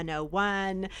Marketing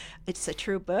 101. It's a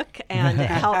true book, and it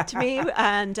helped me.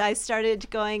 And I started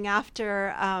going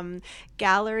after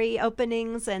gallery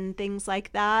openings and things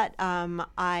like that.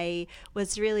 I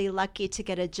was really lucky to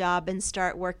get a job and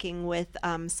start working with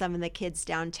some of the kids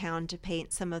downtown to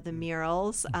paint some of the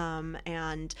murals.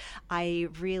 And I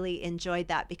really enjoyed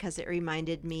that because it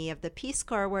reminded me of the Peace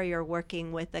Corps, where you're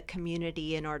working with a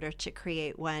community in order to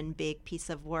create one big piece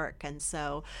of work. And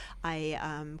so I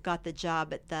got the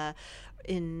job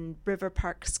in River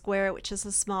Park Square, which is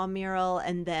a small mural,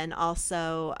 and then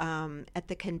also at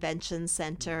the convention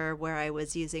center, where I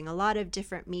was using a lot of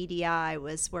different media. I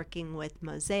was working with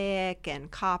mosaic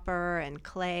and copper and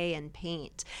clay and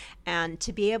paint, and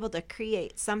to be able to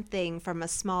create something from a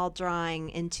small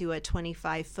drawing into a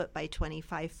 25 foot by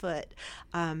 25 foot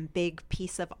big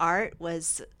piece of art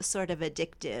was sort of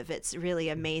addictive. It's really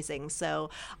amazing.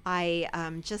 So I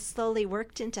just slowly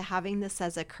worked into having this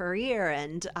as a career,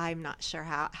 and I'm not sure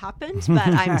how it happened,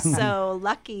 but I'm so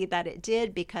lucky that it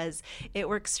did, because it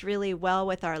works really well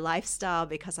with our lifestyle,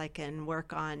 because I can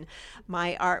work on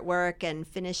my artwork and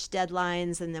finish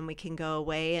deadlines, and then we can go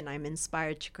away, and I'm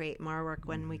inspired to create more work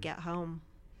when we get home.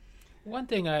 One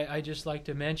thing I just like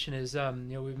to mention is,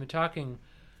 we've been talking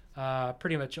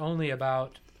pretty much only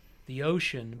about the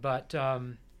ocean, but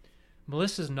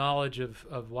Melissa's knowledge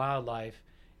of wildlife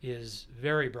is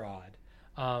very broad.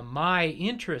 My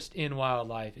interest in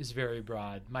wildlife is very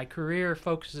broad. My career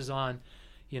focuses on,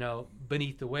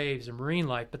 beneath the waves and marine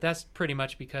life, but that's pretty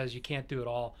much because you can't do it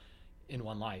all in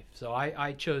one life. So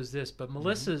I chose this. But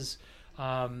Melissa's,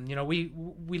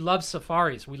 we love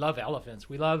safaris, we love elephants,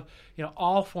 we love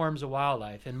all forms of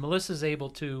wildlife, and Melissa's able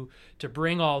to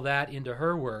bring all that into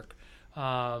her work.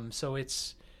 So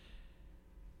it's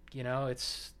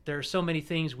there are so many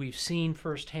things we've seen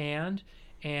firsthand.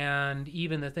 And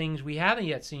even the things we haven't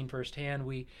yet seen firsthand,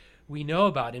 we know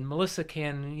about. And Melissa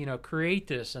can, create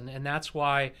this, and that's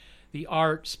why the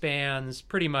art spans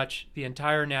pretty much the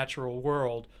entire natural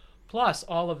world, plus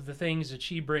all of the things that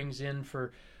she brings in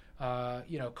for,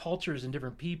 cultures and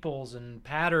different peoples and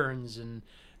patterns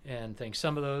and things.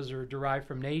 Some of those are derived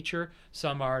from nature.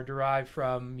 Some are derived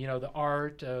from, the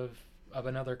art of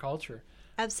another culture.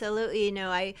 Absolutely.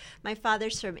 My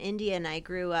father's from India, and I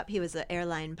grew up, he was an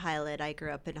airline pilot. I grew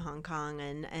up in Hong Kong,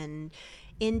 and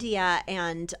India,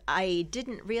 and I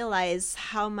didn't realize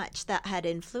how much that had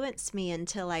influenced me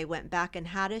until I went back and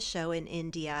had a show in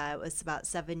India. It was about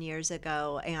 7 years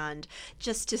ago, and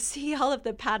just to see all of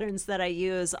the patterns that I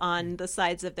use on the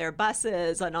sides of their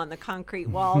buses and on the concrete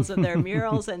walls of their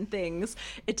murals and things,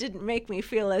 it didn't make me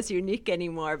feel as unique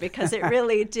anymore, because it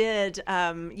really did,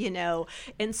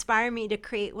 inspire me to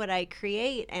create what I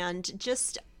create. And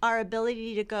just our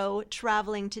ability to go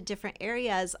traveling to different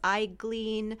areas, I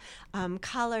glean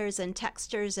colors and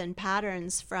textures and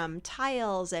patterns from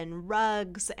tiles and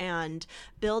rugs and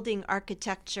building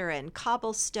architecture and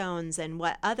cobblestones and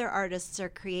what other artists are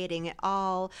creating. It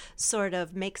all sort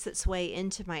of makes its way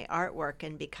into my artwork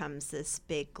and becomes this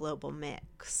big global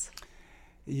mix.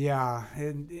 Yeah,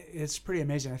 it's pretty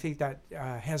amazing. I think that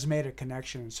has made a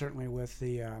connection, certainly with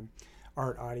the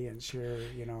art audience here,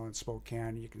 in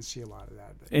Spokane. You can see a lot of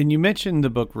that. And you mentioned the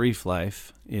book Reef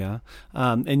Life, yeah,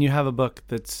 and you have a book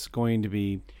that's going to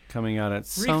be coming out at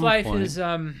some point. Reef Life is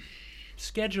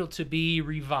scheduled to be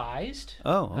revised.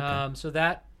 Oh, okay. So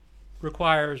that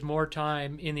requires more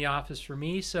time in the office for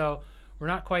me. So we're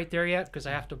not quite there yet, because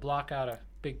I have to block out a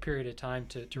big period of time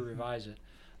to revise it.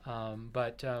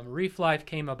 But Reef Life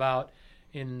came about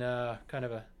in kind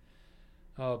of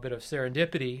a bit of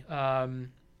serendipity.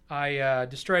 I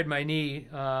destroyed my knee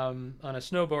on a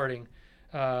snowboarding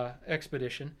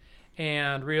expedition,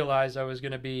 and realized I was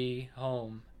going to be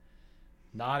home,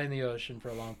 not in the ocean, for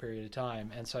a long period of time.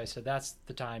 And so I said, that's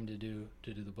the time to do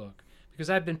the book, because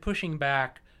I've been pushing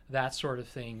back that sort of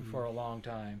thing for a long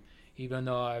time, even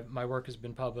though my work has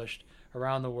been published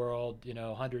around the world,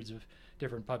 hundreds of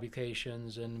different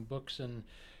publications and books and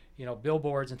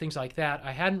billboards and things like that.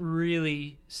 I hadn't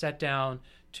really sat down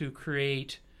to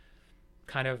create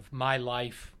kind of my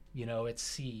life, at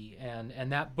sea,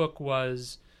 and that book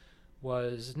was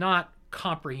not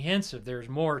comprehensive. There's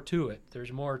more to it.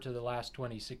 There's more to the last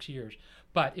 26 years,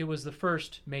 but it was the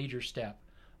first major step,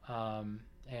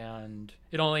 and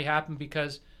it only happened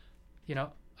because,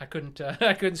 I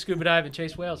couldn't scuba dive and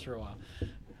chase whales for a while.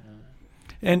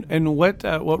 And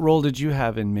what role did you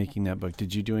have in making that book?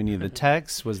 Did you do any of the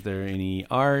text? Was there any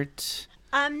art?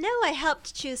 No, I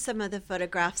helped choose some of the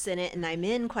photographs in it, and I'm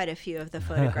in quite a few of the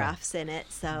photographs in it.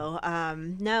 So,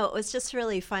 no, it was just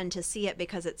really fun to see it,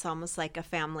 because it's almost like a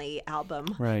family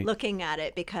album. Right. Looking at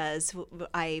it, because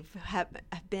I have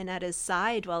been at his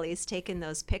side while he's taken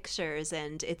those pictures,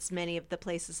 and it's many of the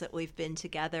places that we've been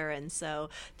together. And so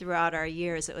throughout our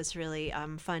years, it was really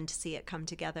fun to see it come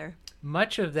together.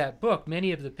 Much of that book,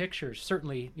 many of the pictures,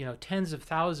 certainly, tens of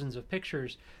thousands of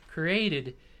pictures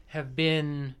created, have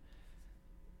been...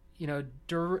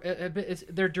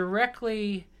 they're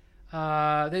directly,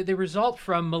 they result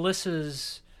from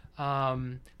Melissa's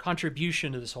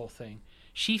contribution to this whole thing.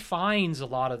 She finds a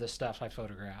lot of the stuff I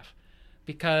photograph,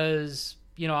 because,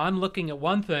 I'm looking at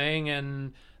one thing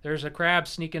and there's a crab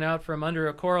sneaking out from under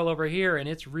a coral over here, and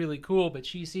it's really cool, but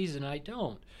she sees it and I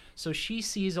don't. So she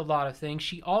sees a lot of things.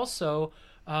 She also,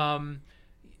 will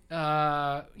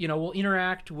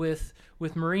interact with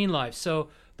marine life. So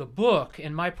the book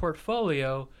and my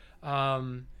portfolio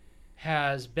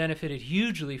has benefited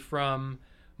hugely from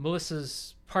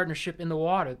Melissa's partnership with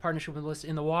Melissa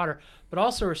in the water, but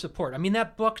also her support. I mean,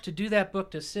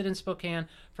 to sit in Spokane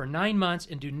for 9 months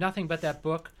and do nothing but that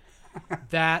book,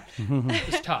 that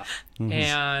is tough.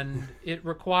 And it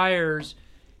requires,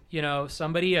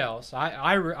 somebody else.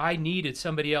 I needed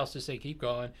somebody else to say, keep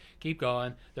going.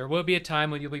 There will be a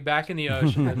time when you'll be back in the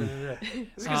ocean. I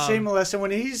was going to say, Melissa,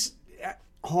 when he's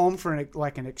home for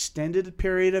an extended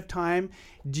period of time,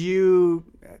 do you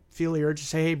feel the urge to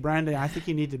say, hey, Brandon, I think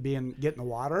you need to get in the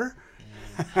water?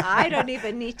 I don't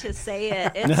even need to say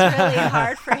it. It's really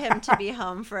hard for him to be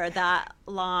home for that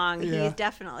long. Yeah. He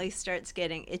definitely starts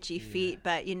getting itchy feet.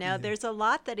 But, there's a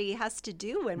lot that he has to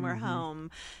do when we're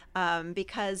home,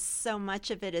 because so much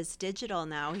of it is digital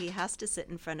now. He has to sit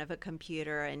in front of a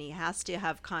computer, and he has to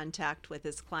have contact with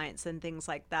his clients and things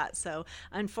like that. So,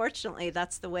 unfortunately,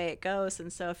 that's the way it goes.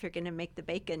 And so if you're going to make the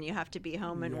bacon, you have to be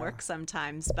home and work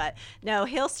sometimes. But, no,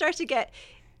 he'll start to get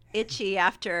itchy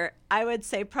after, I would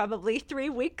say, probably 3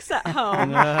 weeks at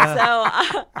home. So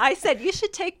I said, you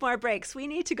should take more breaks. We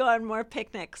need to go on more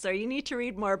picnics, or you need to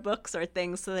read more books or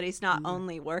things, so that he's not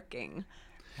only working.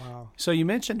 Wow. So you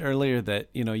mentioned earlier that,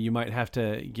 you might have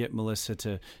to get Melissa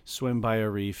to swim by a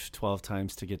reef 12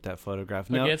 times to get that photograph.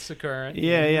 Against the current.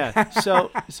 Yeah.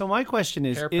 So my question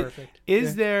is,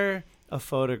 is there a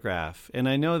photograph, and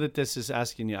I know that this is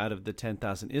asking you out of the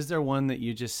 10,000, is there one that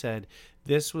you just said,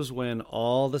 this was when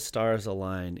all the stars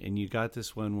aligned, and you got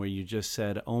this one where you just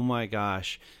said, oh my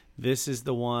gosh, this is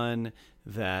the one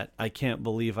that I can't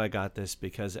believe I got this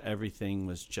because everything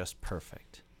was just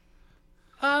perfect?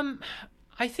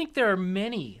 I think there are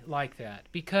many like that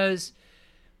because,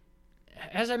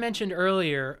 as I mentioned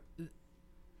earlier,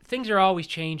 things are always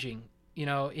changing,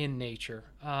 in nature.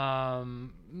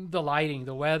 The lighting,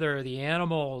 the weather, the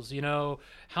animals,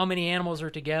 how many animals are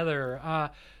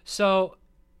together. So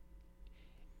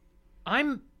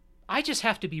I just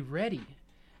have to be ready.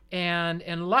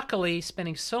 And luckily,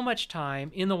 spending so much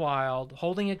time in the wild,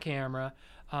 holding a camera,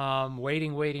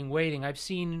 waiting. I've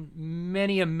seen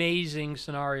many amazing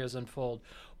scenarios unfold.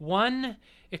 One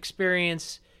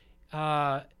experience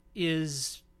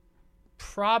is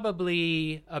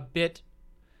probably a bit,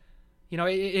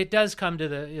 it does come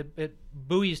to it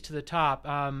buoys to the top.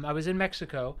 I was in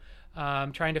Mexico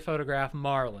trying to photograph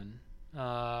marlin,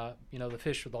 the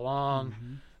fish with the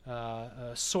long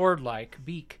sword-like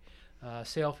beak,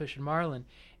 sailfish and marlin.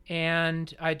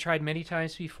 And I'd tried many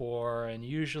times before and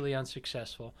usually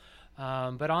unsuccessful.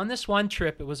 But on this one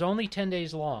trip, it was only 10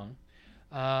 days long.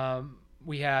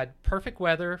 We had perfect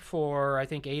weather for, I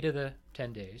think, 8 of the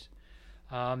 10 days.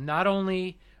 Not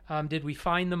only did we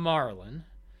find the marlin,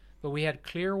 but we had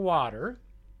clear water.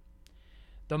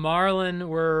 The marlin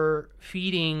were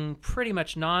feeding pretty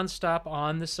much nonstop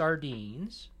on the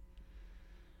sardines.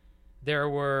 There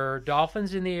were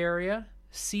dolphins in the area,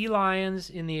 sea lions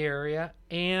in the area,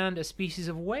 and a species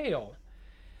of whale.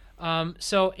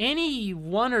 So any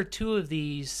one or two of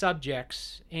these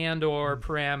subjects and or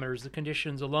parameters, the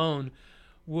conditions alone,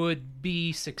 would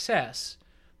be success.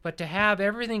 But to have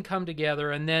everything come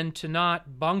together and then to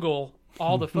not bungle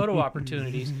all the photo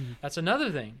opportunities, that's another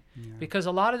thing. Yeah. Because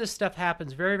a lot of this stuff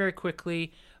happens very, very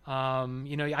quickly.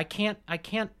 I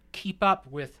can't keep up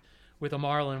with a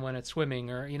marlin when it's swimming,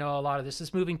 or a lot of this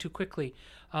is moving too quickly.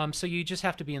 So you just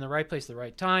have to be in the right place at the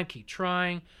right time, keep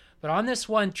trying. But on this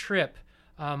one trip,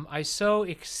 I so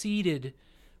exceeded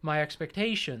my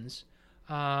expectations,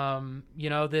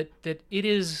 that it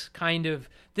is kind of,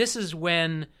 this is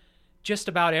when just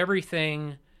about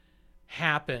everything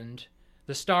happened.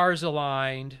 The stars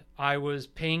aligned. I was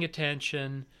paying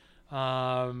attention.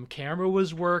 Camera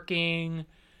was working.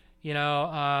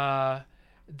 That's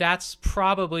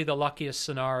probably the luckiest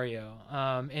scenario.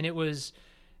 And it was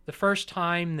the first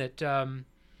time that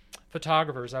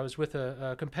photographers, I was with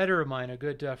a competitor of mine, a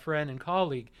good friend and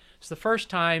colleague. It's the first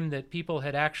time that people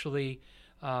had actually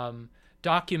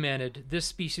documented this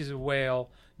species of whale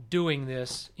doing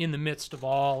this in the midst of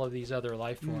all of these other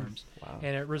life forms. Wow.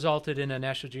 And it resulted in a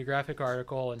National Geographic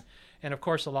article and of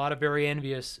course, a lot of very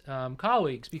envious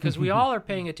colleagues, because we all are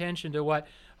paying attention to what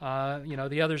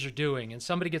the others are doing. And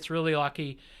somebody gets really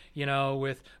lucky,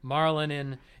 with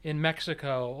marlin in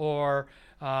Mexico, or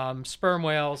sperm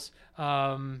whales,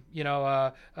 giving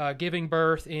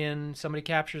birth somebody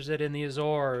captures it in the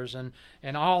Azores, and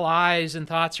all eyes and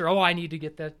thoughts are, I need to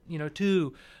get that,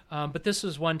 too. But this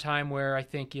was one time where I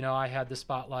think, I had the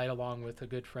spotlight along with a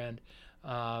good friend.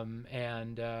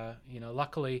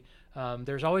 Luckily,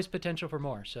 there's always potential for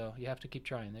more, so you have to keep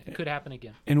trying. It could happen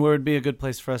again. And where would be a good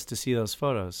place for us to see those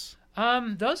photos?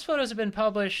 Those photos have been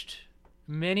published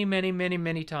many, many, many,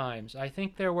 many times. I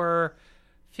think there were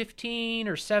 15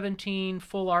 or 17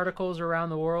 full articles around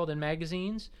the world in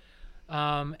magazines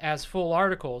as full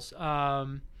articles.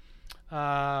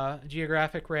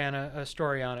 Geographic ran a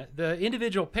story on it. The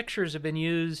individual pictures have been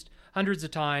used hundreds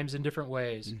of times in different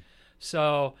ways.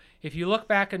 So if you look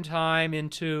back in time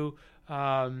into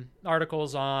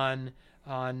articles on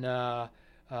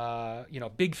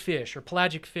big fish or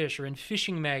pelagic fish, or in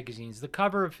fishing magazines, the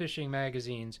cover of fishing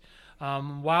magazines,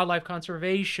 wildlife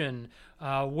conservation,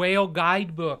 whale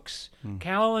guidebooks,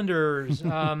 calendars,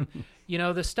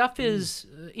 the stuff is,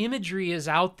 imagery is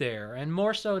out there, and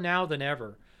more so now than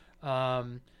ever.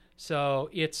 So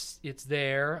it's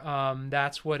there.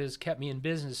 That's what has kept me in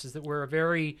business, is that we're a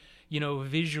very,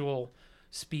 visual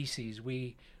species.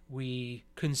 We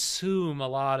consume a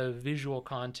lot of visual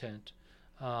content.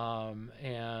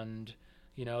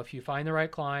 If you find the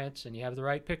right clients and you have the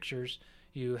right pictures,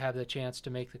 you have the chance to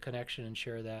make the connection and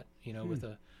share that,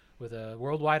 with a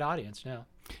worldwide audience now.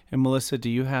 And Melissa, do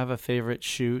you have a favorite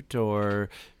shoot or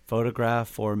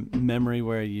photograph or memory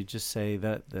where you just say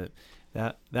that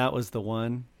was the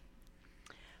one?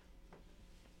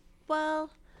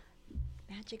 Well,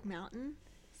 Magic Mountain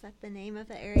that the name of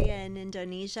the area in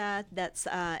Indonesia? That's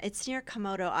it's near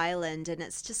Komodo Island, and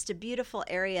it's just a beautiful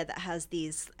area that has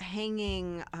these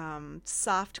hanging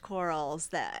soft corals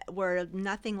that were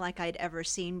nothing like I'd ever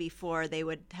seen before. They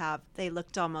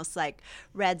looked almost like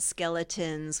red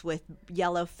skeletons with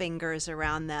yellow fingers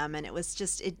around them, and it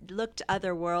looked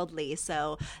otherworldly.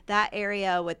 So that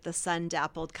area with the sun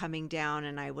dappled coming down,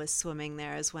 and I was swimming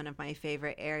there, is one of my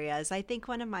favorite areas. I think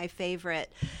one of my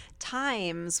favorite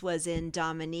times was in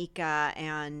Dominica,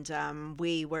 and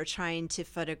we were trying to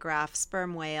photograph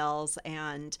sperm whales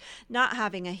and not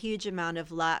having a huge amount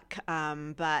of luck,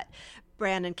 but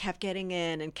Brandon kept getting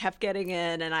in,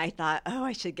 and I thought, oh,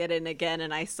 I should get in again.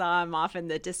 And I saw him off in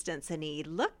the distance, and he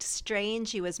looked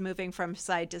strange. He was moving from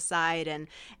side to side, and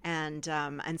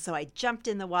so I jumped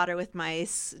in the water with my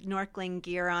snorkeling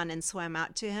gear on and swam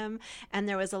out to him. And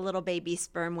there was a little baby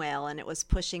sperm whale, and it was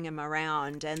pushing him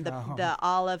around. And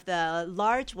all of the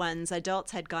large ones,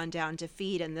 adults, had gone down to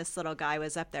feed, and this little guy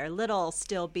was up there, little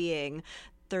still being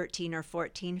 13 or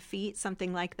 14 feet,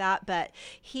 something like that. But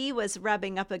he was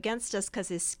rubbing up against us because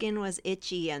his skin was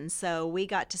itchy. And so we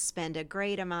got to spend a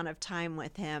great amount of time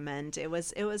with him. And it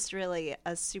was really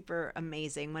a super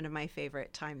amazing, one of my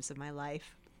favorite times of my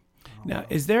life. Now,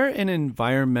 is there an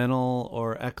environmental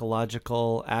or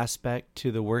ecological aspect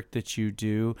to the work that you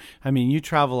do? I mean, you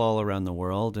travel all around the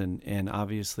world, and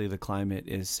obviously the climate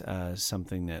is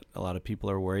something that a lot of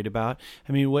people are worried about.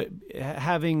 I mean,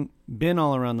 having been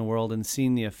all around the world and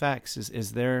seen the effects,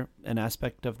 is there an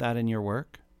aspect of that in your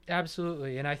work?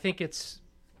 Absolutely, and I think it's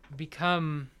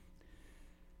become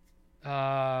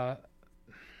more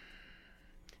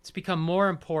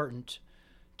important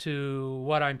to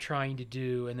what I'm trying to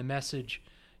do and the message,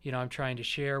 I'm trying to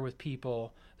share with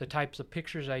people, the types of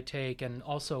pictures I take, and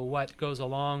also what goes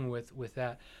along with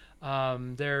that.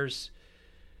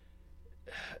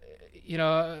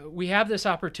 We have this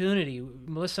opportunity.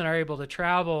 Melissa and I are able to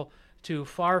travel to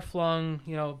far-flung,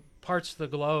 parts of the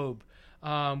globe,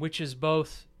 which is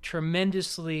both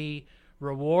tremendously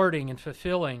rewarding and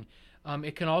fulfilling.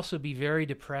 It can also be very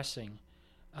depressing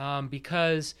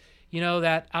because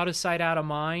that out of sight, out of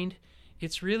mind,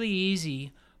 it's really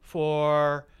easy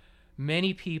for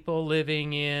many people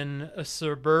living in a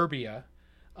suburbia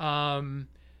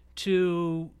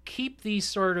to keep these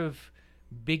sort of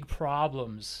big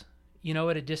problems,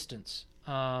 at a distance.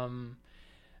 But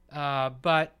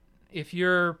if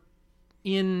you're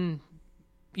in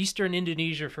eastern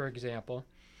Indonesia, for example,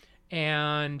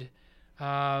 and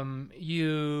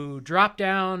you drop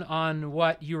down on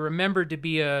what you remembered to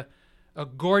be a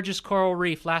gorgeous coral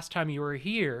reef last time you were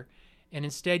here, and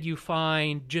instead you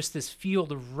find just this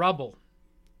field of rubble.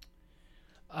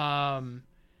 The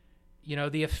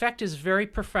effect is very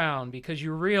profound because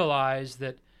you realize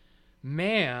that,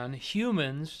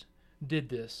 humans did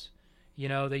this.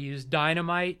 They used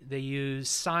dynamite, they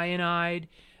used cyanide,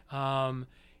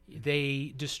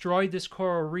 they destroyed this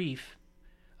coral reef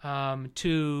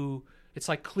it's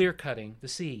like clear cutting the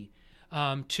sea,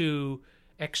 to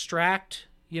extract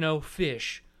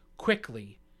fish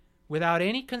quickly without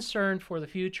any concern for the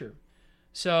future.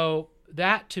 So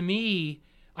that, to me,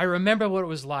 I remember what it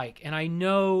was like. And I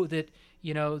know that,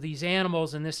 these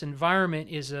animals and this environment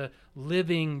is a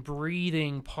living,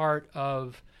 breathing part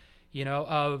of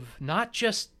not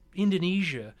just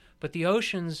Indonesia, but the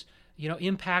oceans,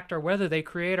 impact our weather. They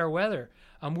create our weather.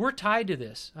 We're tied to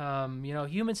this.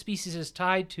 Human species is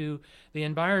tied to the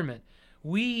environment.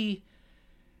 We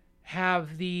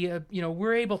have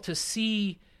we're able to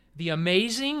see the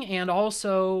amazing and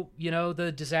also,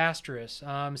 the disastrous.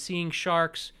 Seeing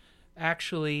sharks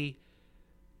actually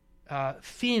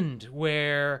finned,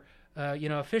 where,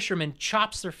 a fisherman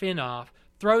chops their fin off,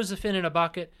 throws the fin in a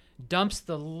bucket, dumps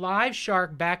the live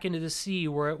shark back into the sea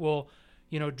where it will,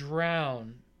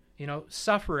 drown,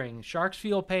 suffering. Sharks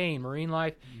feel pain. Marine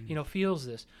life, feels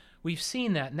this. We've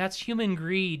seen that, and that's human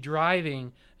greed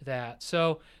driving that.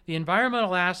 So the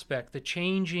environmental aspect, the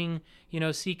changing,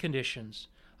 sea conditions,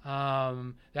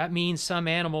 that means some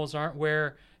animals aren't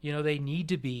where, they need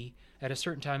to be at a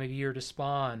certain time of year to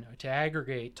spawn, to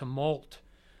aggregate, to molt.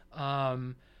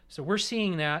 So we're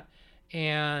seeing that,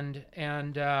 and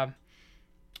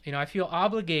I feel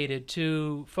obligated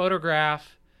to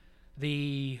photograph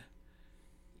the,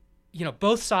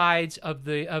 both sides of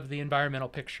the environmental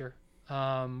picture.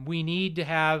 We need to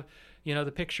have,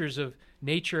 the pictures of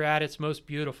nature at its most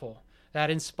beautiful. That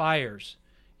inspires,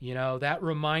 that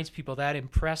reminds people, that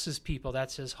impresses people,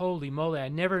 that says, holy moly, I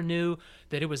never knew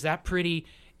that it was that pretty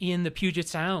in the Puget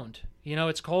Sound.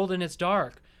 It's cold and it's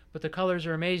dark, but the colors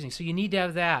are amazing. So you need to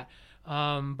have that.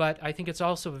 But I think it's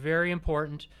also very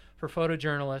important for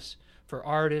photojournalists, for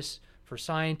artists, for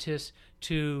scientists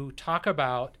to talk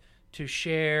about, to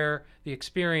share the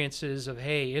experiences of,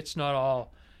 hey, it's not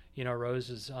all,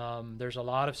 roses. There's a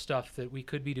lot of stuff that we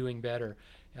could be doing better.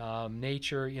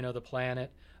 Nature, the planet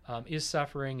is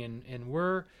suffering, and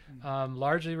we're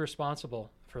largely responsible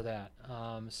for that.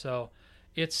 So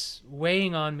it's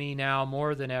weighing on me now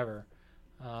more than ever.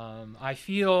 I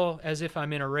feel as if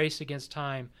I'm in a race against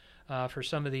time for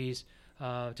some of these,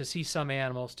 to see some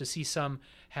animals, to see some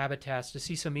habitats, to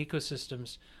see some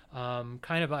ecosystems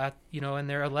kind of at, in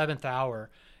their 11th hour.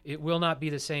 It will not be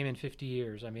the same in 50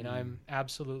 years. I mean, I'm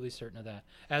absolutely certain of that.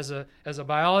 As a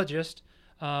biologist,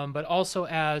 but also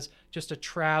as just a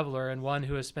traveler and one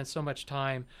who has spent so much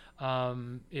time,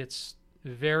 it's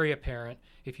very apparent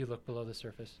if you look below the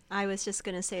surface. I was just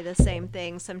going to say the same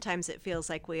thing. Sometimes it feels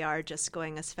like we are just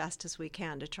going as fast as we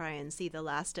can to try and see the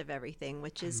last of everything,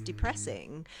 which is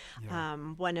depressing. Yeah.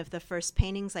 One of the first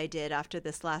paintings I did after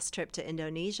this last trip to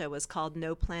Indonesia was called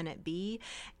No Planet B,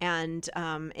 and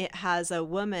it has a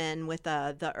woman with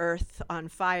the earth on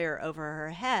fire over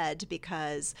her head,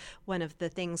 because one of the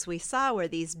things we saw were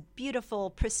these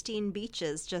beautiful, pristine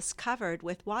beaches just covered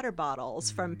with water bottles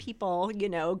from people,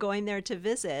 going there to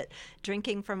visit,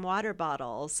 drinking from water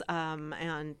bottles,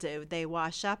 and they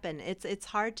wash up, and it's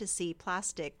hard to see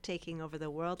plastic taking over the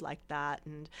world like that.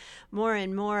 And more,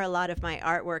 a lot of my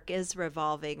artwork is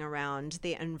revolving around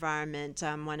the environment.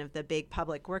 One of the big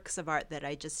public works of art that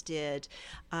I just did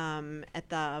at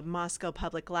the Moscow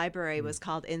Public Library was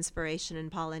called Inspiration and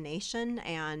Pollination,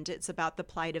 and it's about the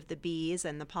plight of the bees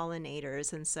and the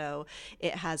pollinators. And so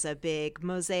it has a big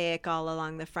mosaic all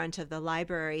along the front of the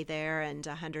library there, and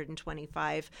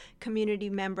 125 community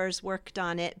members worked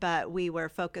on it, but we were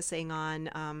focusing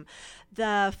on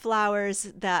the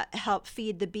flowers that help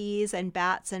feed the bees and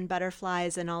bats and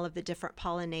butterflies and all of the different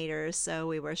pollinators. So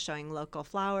we were showing local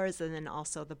flowers and then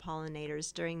also the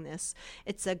pollinators during this.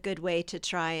 It's a good way to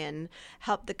try and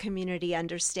help the community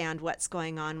understand what's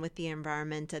going on with the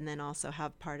environment, and then also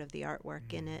have part of the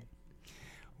artwork in it.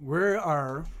 We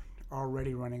are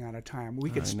already running out of time. We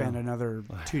could spend another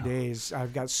 2 days.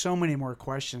 I've got so many more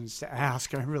questions to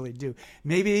ask. I really do.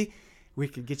 Maybe we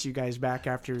could get you guys back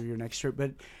after your next trip.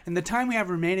 But in the time we have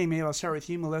remaining, maybe I'll start with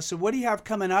you, Melissa. What do you have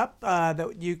coming up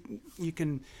that you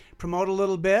can promote a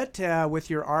little bit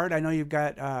with your art? I know you've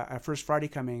got a First Friday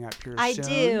coming up here I soon.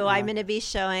 do. I'm going to be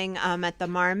showing at the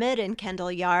Marmot in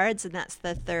Kendall Yards, and that's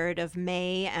the 3rd of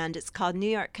May, and it's called New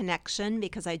York Connection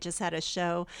because I just had a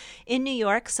show in New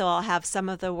York, so I'll have some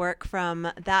of the work from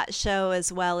that show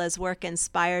as well as work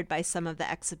inspired by some of the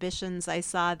exhibitions I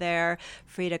saw there,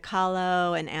 Frida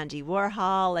Kahlo and Andy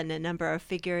Warhol, and a number of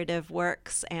figurative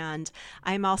works. And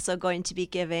I'm also going to be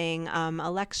giving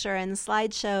a lecture and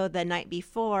slideshow the night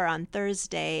before on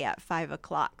Thursday at 5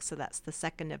 o'clock. So that's the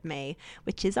 2nd of May,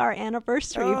 which is our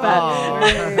anniversary.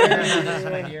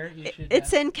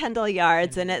 It's in Kendall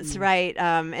Yards, and it's right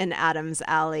in Adams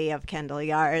Alley of Kendall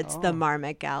Yards, the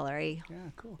Marmot Gallery. Yeah,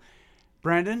 cool.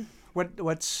 Brandon,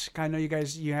 what's? I know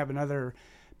you have another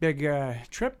big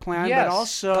trip planned, yes. But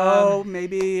also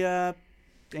maybe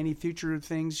any future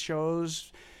things,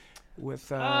 shows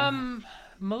with.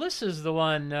 Melissa's the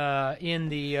one in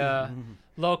the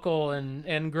local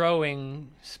and growing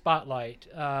spotlight.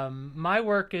 My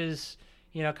work is,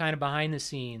 kind of behind the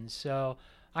scenes, so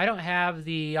I don't have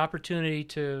the opportunity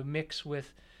to mix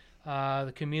with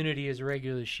the community as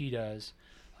regularly as she does.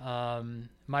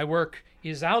 My work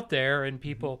is out there, and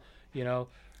people,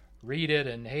 read it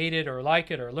and hate it or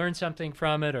like it or learn something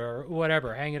from it or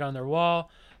whatever, hang it on their wall.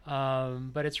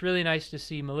 But it's really nice to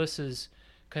see Melissa's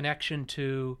connection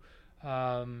to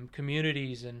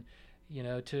communities, and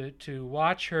to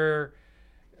watch her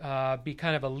be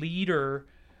kind of a leader,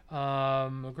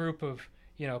 a group of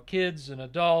kids and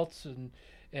adults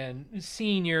and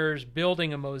seniors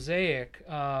building a mosaic.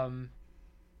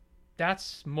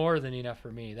 That's more than enough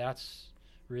for me. That's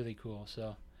really cool.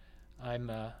 So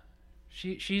I'm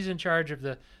she's in charge of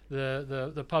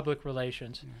the public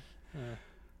relations.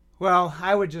 Well,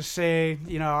 I would just say,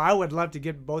 I would love to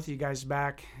get both of you guys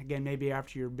back again, maybe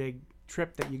after your big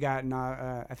trip that you got in,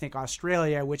 I think,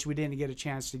 Australia, which we didn't get a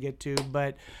chance to get to,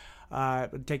 but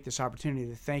take this opportunity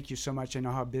to thank you so much. I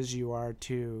know how busy you are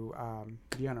to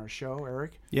be on our show,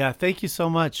 Eric. Yeah, thank you so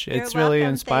much. You're it's really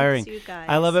welcome. inspiring. Thanks, you guys.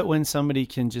 I love it when somebody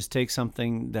can just take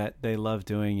something that they love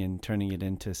doing and turning it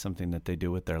into something that they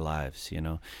do with their lives.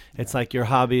 It's like your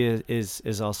hobby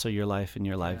is also your life and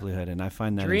your livelihood, and I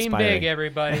find that Dream inspiring. big,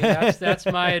 everybody. That's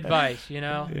my advice.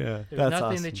 Yeah, there's that's nothing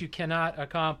awesome. that you cannot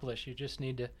accomplish. You just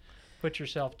need to put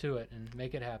yourself to it and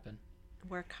make it happen.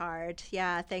 Work hard.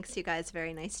 Yeah, thanks you guys.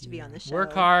 Very nice to be on the show.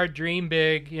 Work hard, dream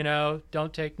big,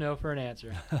 don't take no for an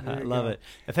answer. I love it.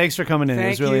 Thanks for coming in. It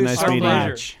Thank was really you nice so meeting you.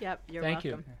 much. Yep, you're Thank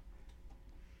welcome. you.